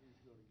worrying about who's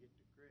going to get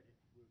the credit,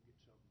 we'll get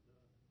something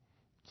done.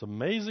 It's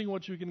amazing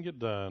what you can get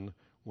done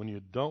when you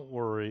don't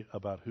worry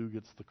about who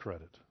gets the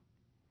credit.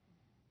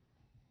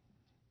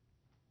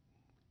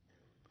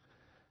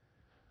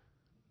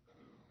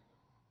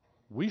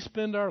 We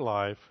spend our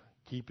life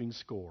keeping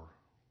score.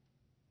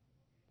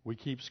 We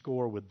keep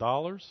score with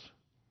dollars.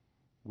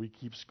 We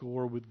keep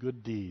score with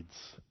good deeds.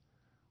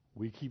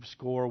 We keep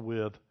score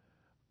with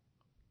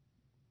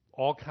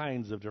all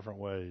kinds of different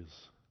ways.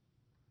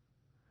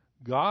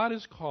 God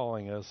is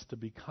calling us to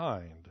be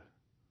kind.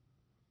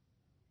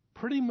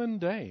 Pretty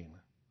mundane.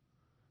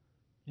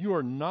 You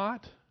are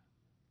not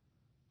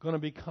going to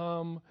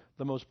become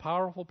the most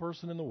powerful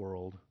person in the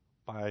world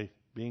by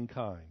being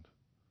kind.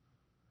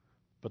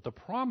 But the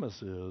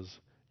promise is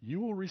you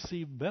will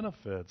receive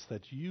benefits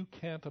that you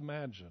can't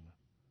imagine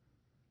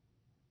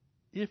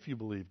if you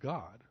believe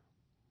God.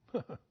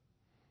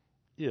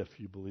 If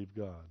you believe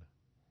God.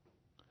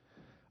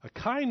 A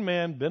kind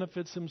man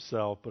benefits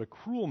himself, but a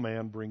cruel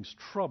man brings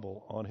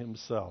trouble on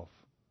himself.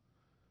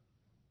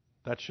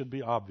 That should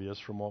be obvious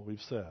from what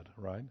we've said,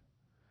 right?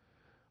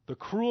 The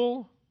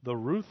cruel, the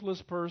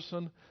ruthless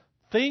person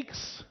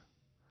thinks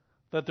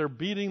that they're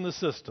beating the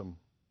system.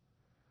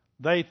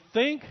 They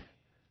think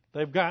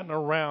they've gotten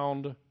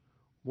around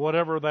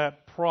whatever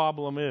that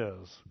problem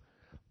is.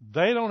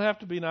 They don't have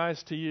to be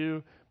nice to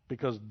you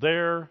because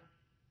they're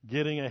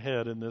getting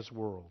ahead in this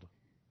world.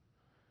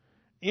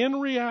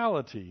 In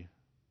reality,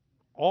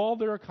 all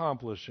they're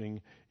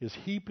accomplishing is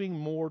heaping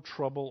more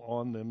trouble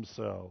on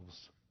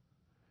themselves.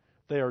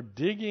 They are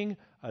digging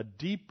a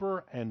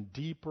deeper and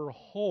deeper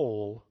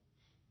hole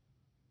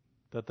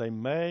that they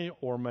may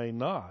or may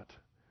not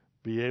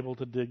be able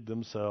to dig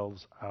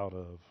themselves out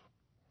of.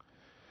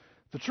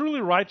 The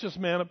truly righteous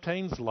man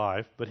obtains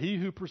life, but he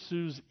who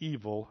pursues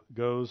evil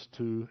goes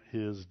to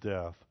his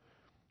death.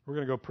 We're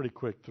going to go pretty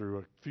quick through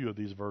a few of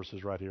these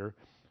verses right here,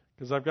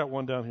 because I've got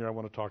one down here I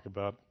want to talk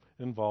about.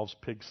 It involves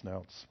pig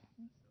snouts.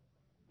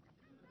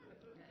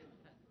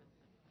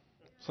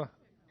 So,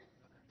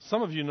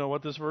 some of you know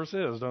what this verse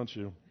is, don't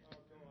you?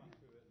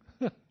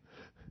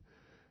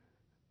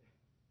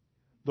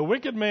 The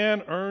wicked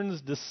man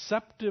earns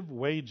deceptive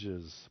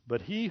wages,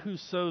 but he who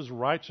sows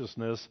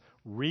righteousness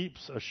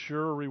reaps a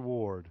sure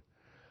reward.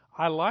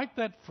 I like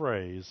that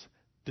phrase,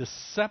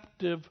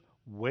 deceptive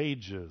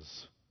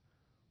wages.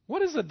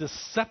 What is a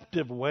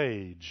deceptive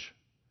wage?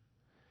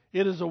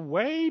 It is a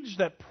wage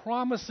that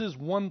promises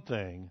one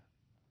thing,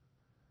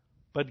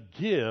 but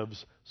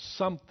gives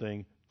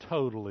something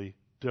totally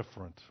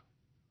different.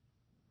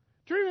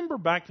 Do you remember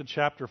back to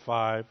chapter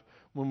 5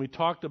 when we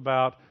talked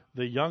about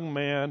the young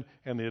man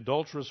and the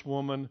adulterous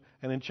woman,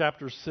 and in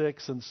chapter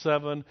 6 and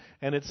 7,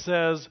 and it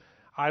says,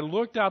 I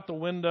looked out the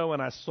window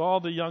and I saw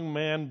the young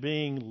man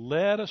being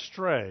led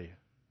astray.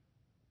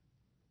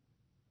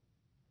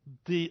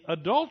 The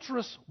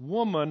adulterous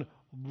woman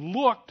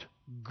looked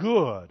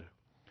good.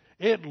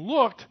 It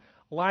looked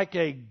like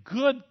a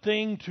good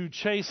thing to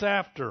chase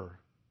after,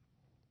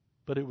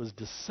 but it was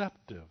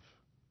deceptive.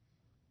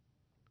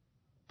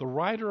 The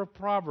writer of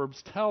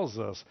Proverbs tells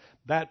us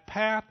that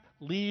path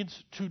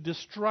leads to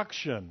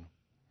destruction.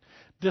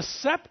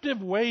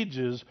 Deceptive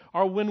wages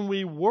are when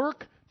we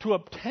work to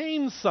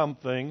obtain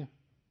something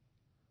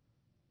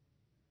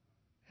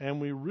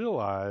and we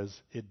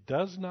realize it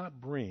does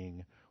not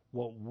bring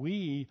what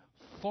we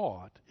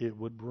thought it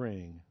would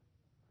bring.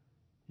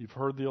 You've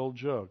heard the old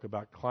joke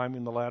about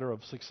climbing the ladder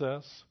of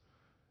success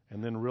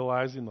and then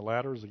realizing the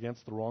ladder is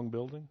against the wrong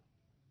building.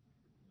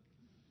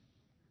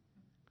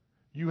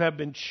 You have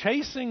been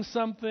chasing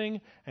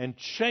something and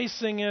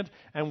chasing it,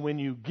 and when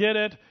you get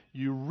it,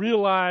 you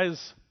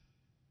realize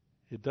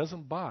it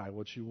doesn't buy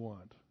what you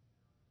want.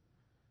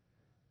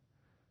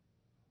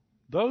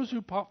 Those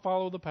who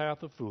follow the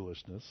path of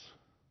foolishness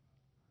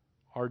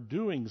are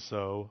doing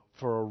so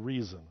for a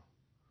reason.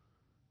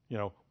 You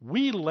know,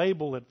 we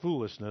label it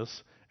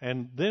foolishness,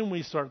 and then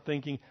we start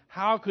thinking,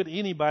 how could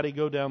anybody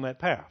go down that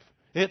path?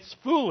 It's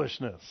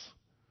foolishness.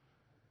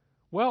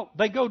 Well,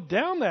 they go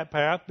down that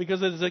path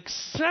because it is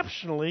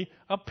exceptionally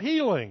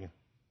appealing.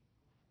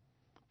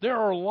 There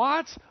are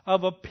lots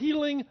of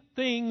appealing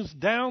things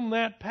down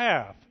that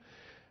path,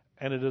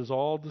 and it is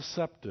all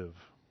deceptive.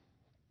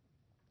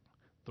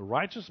 The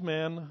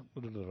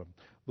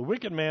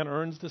wicked man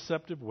earns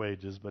deceptive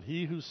wages, but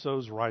he who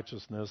sows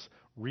righteousness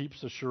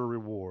reaps a sure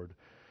reward.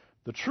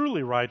 The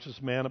truly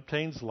righteous man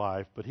obtains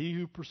life, but he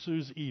who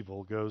pursues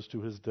evil goes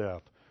to his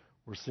death.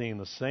 We're seeing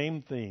the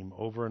same theme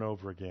over and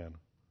over again.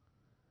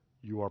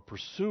 You are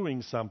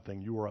pursuing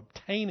something. You are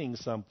obtaining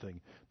something.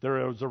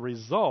 There is a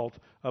result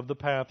of the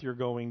path you're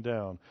going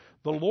down.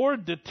 The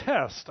Lord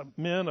detests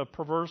men of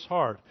perverse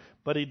heart,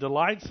 but he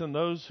delights in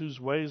those whose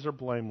ways are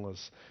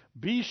blameless.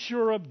 Be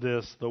sure of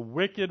this, the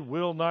wicked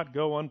will not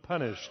go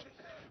unpunished,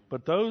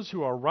 but those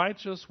who are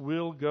righteous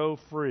will go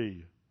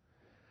free.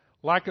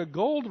 Like a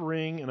gold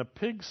ring in a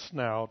pig's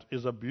snout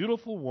is a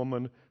beautiful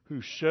woman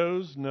who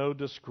shows no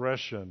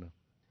discretion.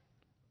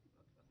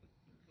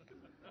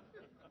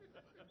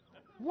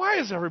 Why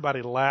is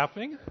everybody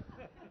laughing?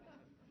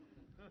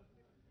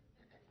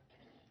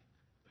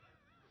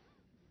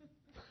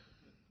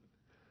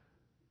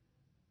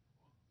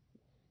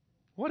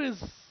 What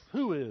is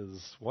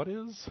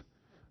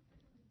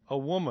a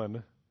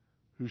woman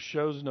who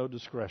shows no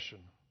discretion?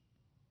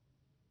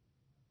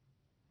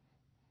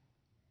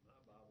 My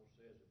Bible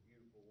says a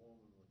beautiful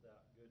woman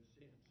without good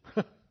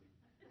sense.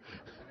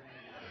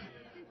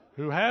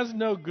 Who has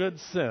no good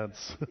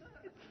sense.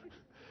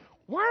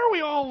 Why are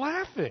we all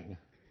laughing?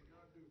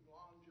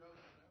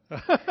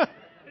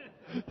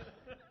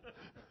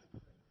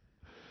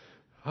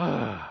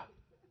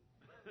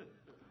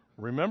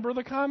 Remember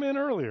the comment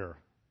earlier.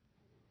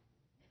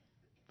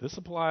 This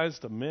applies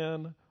to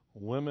men,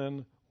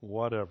 women,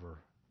 whatever.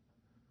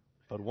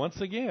 But once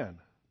again,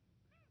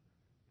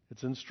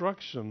 it's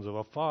instructions of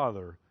a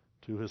father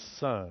to his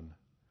son.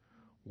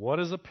 What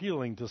is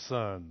appealing to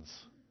sons?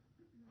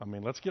 I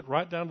mean, let's get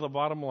right down to the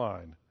bottom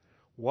line.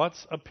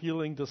 What's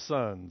appealing to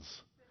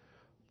sons?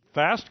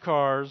 Fast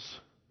cars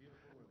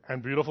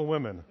and beautiful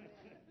women.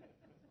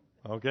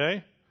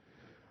 Okay?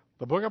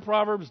 The book of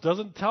Proverbs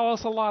doesn't tell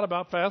us a lot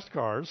about fast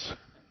cars.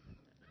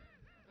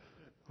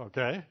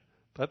 Okay?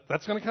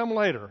 That's going to come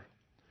later.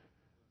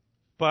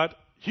 But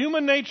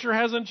human nature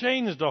hasn't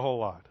changed a whole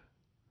lot.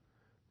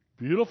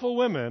 Beautiful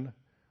women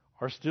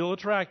are still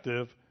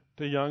attractive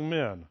to young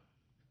men.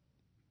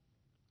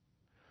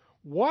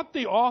 What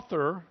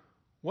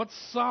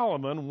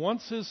Solomon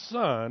wants his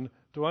son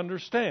to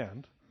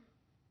understand,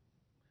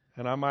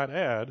 and I might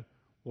add,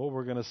 what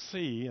we're going to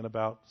see in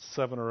about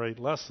 7 or 8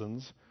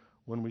 lessons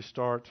when we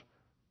start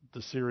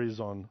the series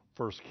on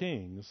 1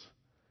 Kings,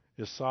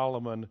 is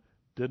Solomon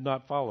did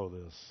not follow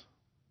this.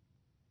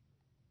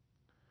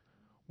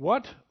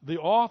 What the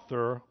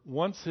author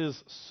wants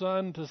his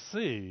son to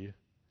see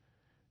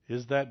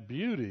is that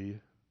beauty,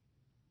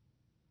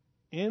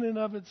 in and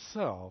of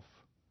itself,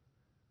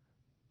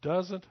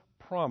 doesn't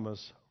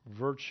promise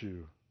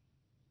virtue.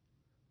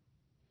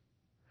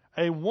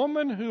 A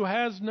woman who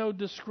has no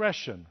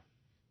discretion,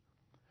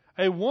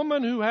 a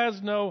woman who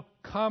has no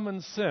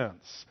common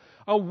sense,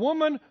 a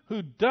woman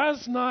who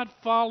does not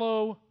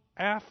follow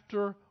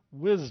after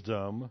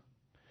wisdom,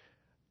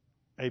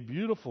 a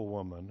beautiful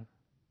woman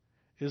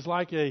is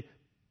like a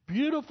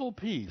beautiful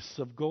piece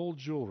of gold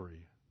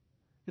jewelry.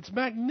 It's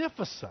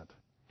magnificent,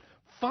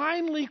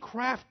 finely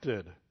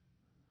crafted,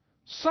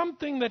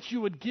 something that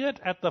you would get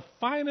at the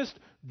finest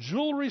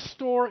jewelry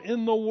store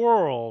in the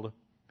world,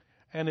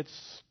 and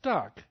it's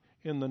stuck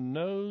in the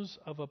nose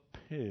of a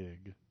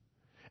pig.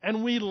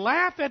 And we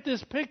laugh at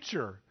this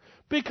picture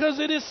because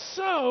it is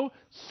so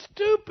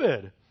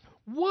stupid.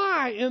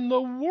 Why in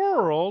the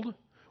world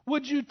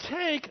would you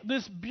take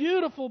this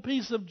beautiful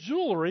piece of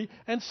jewelry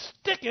and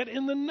stick it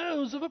in the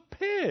nose of a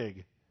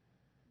pig?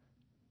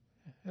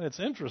 And it's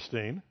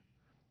interesting,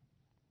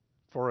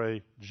 for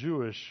a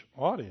Jewish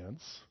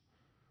audience,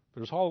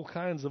 there's all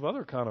kinds of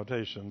other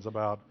connotations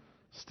about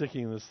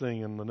sticking this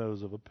thing in the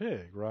nose of a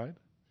pig, right?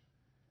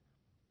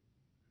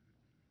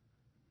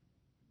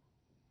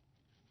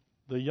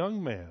 The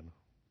young man,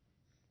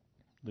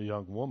 the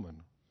young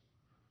woman,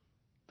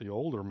 the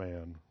older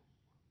man,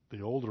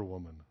 the older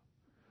woman,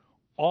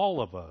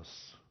 all of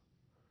us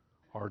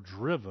are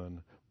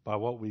driven by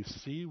what we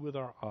see with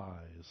our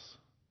eyes.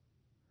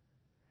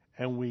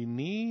 And we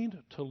need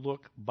to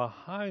look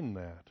behind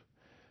that,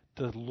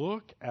 to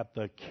look at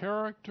the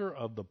character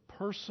of the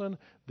person,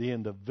 the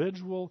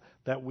individual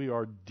that we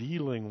are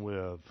dealing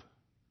with.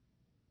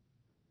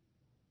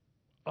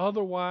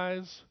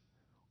 Otherwise,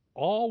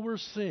 all we're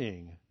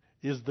seeing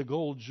is the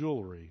gold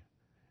jewelry,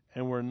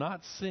 and we're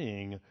not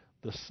seeing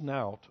the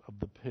snout of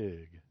the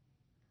pig.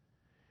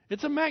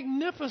 It's a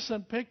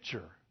magnificent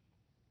picture.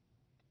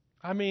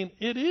 I mean,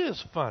 it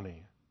is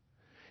funny.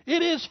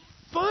 It is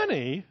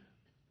funny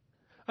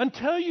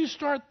until you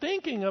start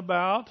thinking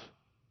about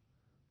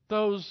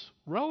those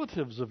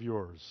relatives of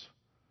yours,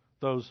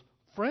 those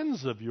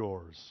friends of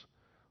yours,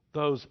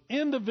 those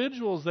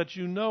individuals that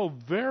you know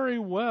very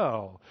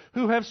well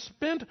who have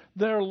spent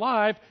their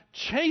life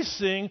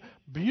chasing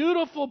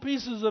beautiful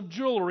pieces of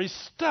jewelry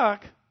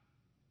stuck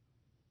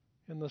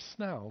in the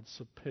snouts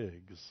of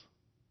pigs.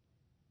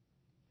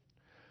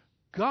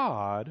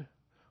 God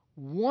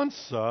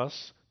wants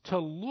us to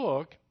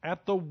look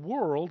at the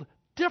world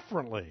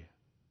differently.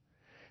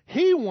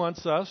 He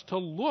wants us to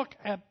look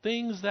at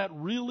things that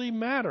really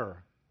matter.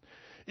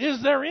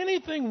 Is there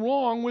anything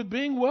wrong with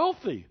being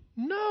wealthy?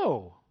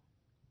 No.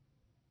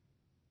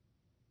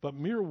 But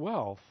mere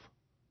wealth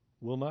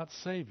will not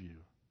save you.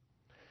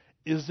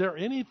 Is there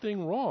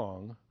anything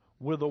wrong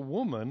with a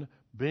woman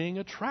being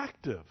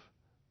attractive?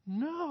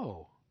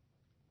 No.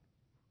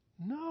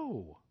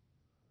 No.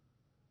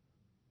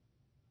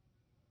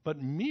 But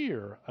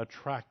mere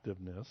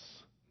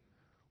attractiveness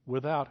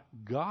without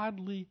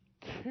godly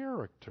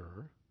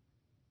character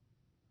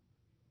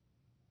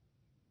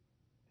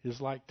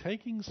is like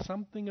taking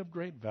something of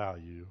great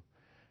value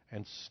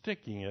and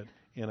sticking it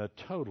in a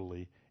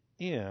totally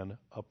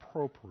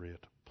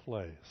inappropriate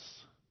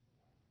place.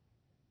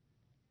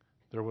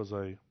 There was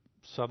a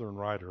Southern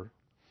writer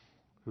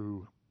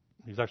who,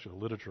 he's actually a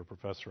literature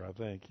professor, I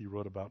think. He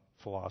wrote about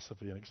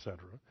philosophy and etc.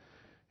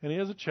 And he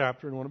has a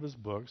chapter in one of his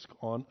books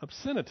on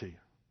obscenity.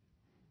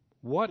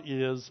 What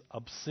is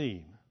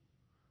obscene?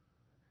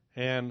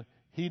 And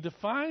he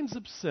defines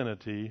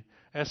obscenity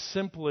as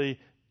simply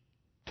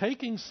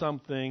taking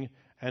something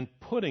and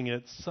putting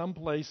it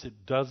someplace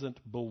it doesn't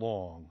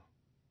belong.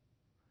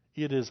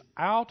 It is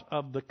out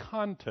of the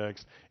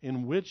context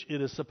in which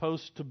it is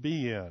supposed to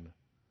be in.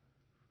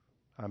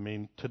 I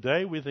mean,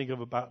 today we think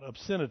about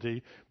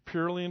obscenity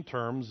purely in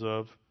terms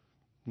of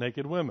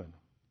naked women.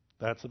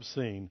 That's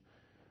obscene.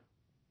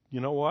 You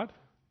know what?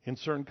 In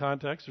certain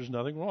contexts, there's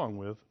nothing wrong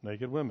with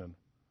naked women.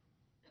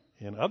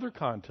 In other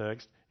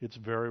contexts, it's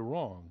very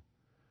wrong.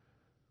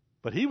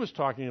 But he was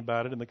talking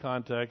about it in the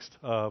context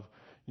of,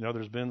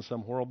 there's been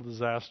some horrible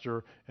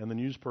disaster, and the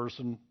news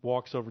person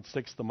walks over and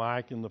sticks the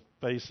mic in the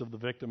face of the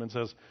victim and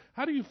says,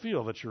 "How do you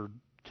feel that your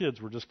kids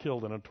were just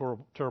killed in a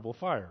terrible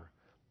fire?"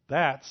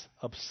 That's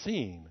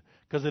obscene,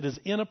 because it is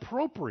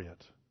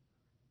inappropriate.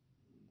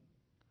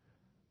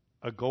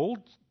 A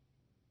gold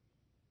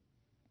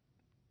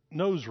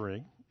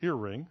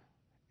earring,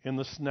 in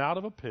the snout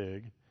of a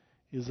pig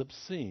is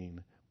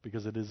obscene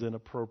because it is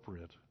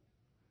inappropriate.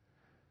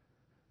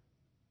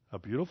 A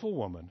beautiful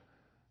woman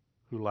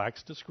who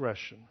lacks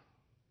discretion,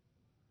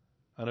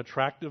 an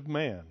attractive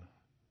man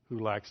who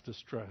lacks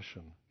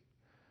discretion,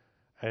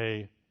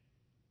 a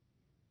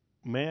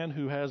man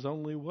who has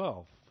only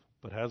wealth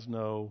but has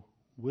no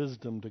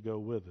wisdom to go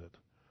with it.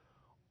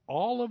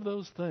 All of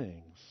those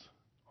things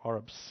are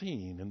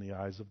obscene in the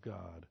eyes of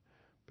God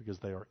because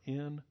they are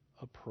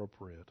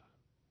inappropriate.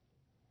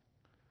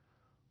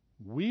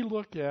 We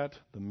look at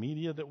the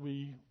media that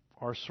we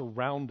are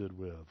surrounded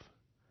with,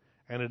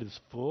 and it is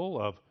full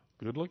of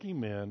good-looking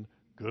men,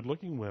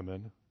 good-looking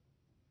women,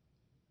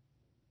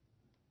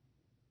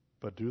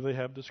 but do they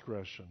have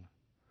discretion?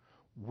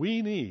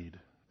 We need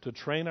to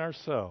train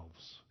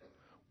ourselves.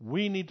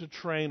 We need to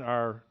train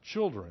our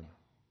children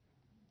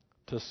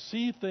to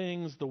see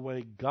things the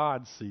way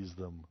God sees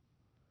them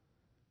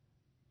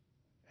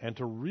and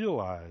to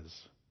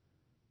realize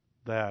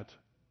that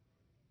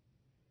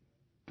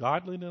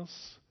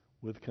godliness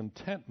with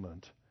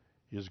contentment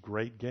is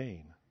great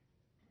gain.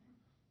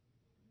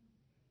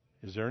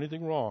 Is there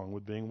anything wrong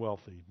with being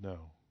wealthy? No.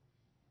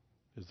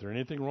 Is there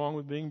anything wrong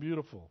with being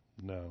beautiful?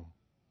 No.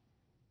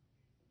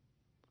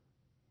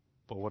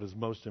 But what is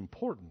most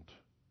important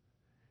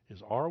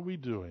is, are we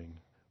doing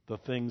the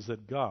things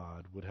that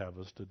God would have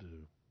us to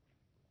do?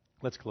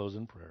 Let's close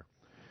in prayer.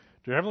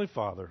 Dear Heavenly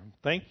Father,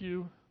 thank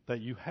you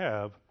that you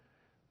have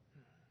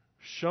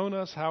shown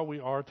us how we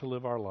are to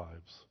live our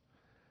lives.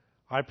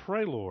 I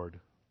pray, Lord,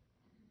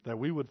 that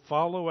we would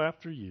follow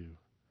after you,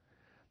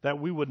 that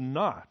we would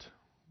not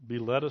be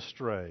led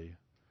astray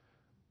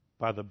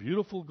by the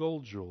beautiful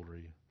gold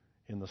jewelry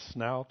in the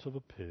snout of a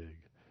pig.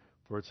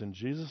 For it's in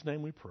Jesus'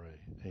 name we pray.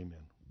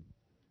 Amen.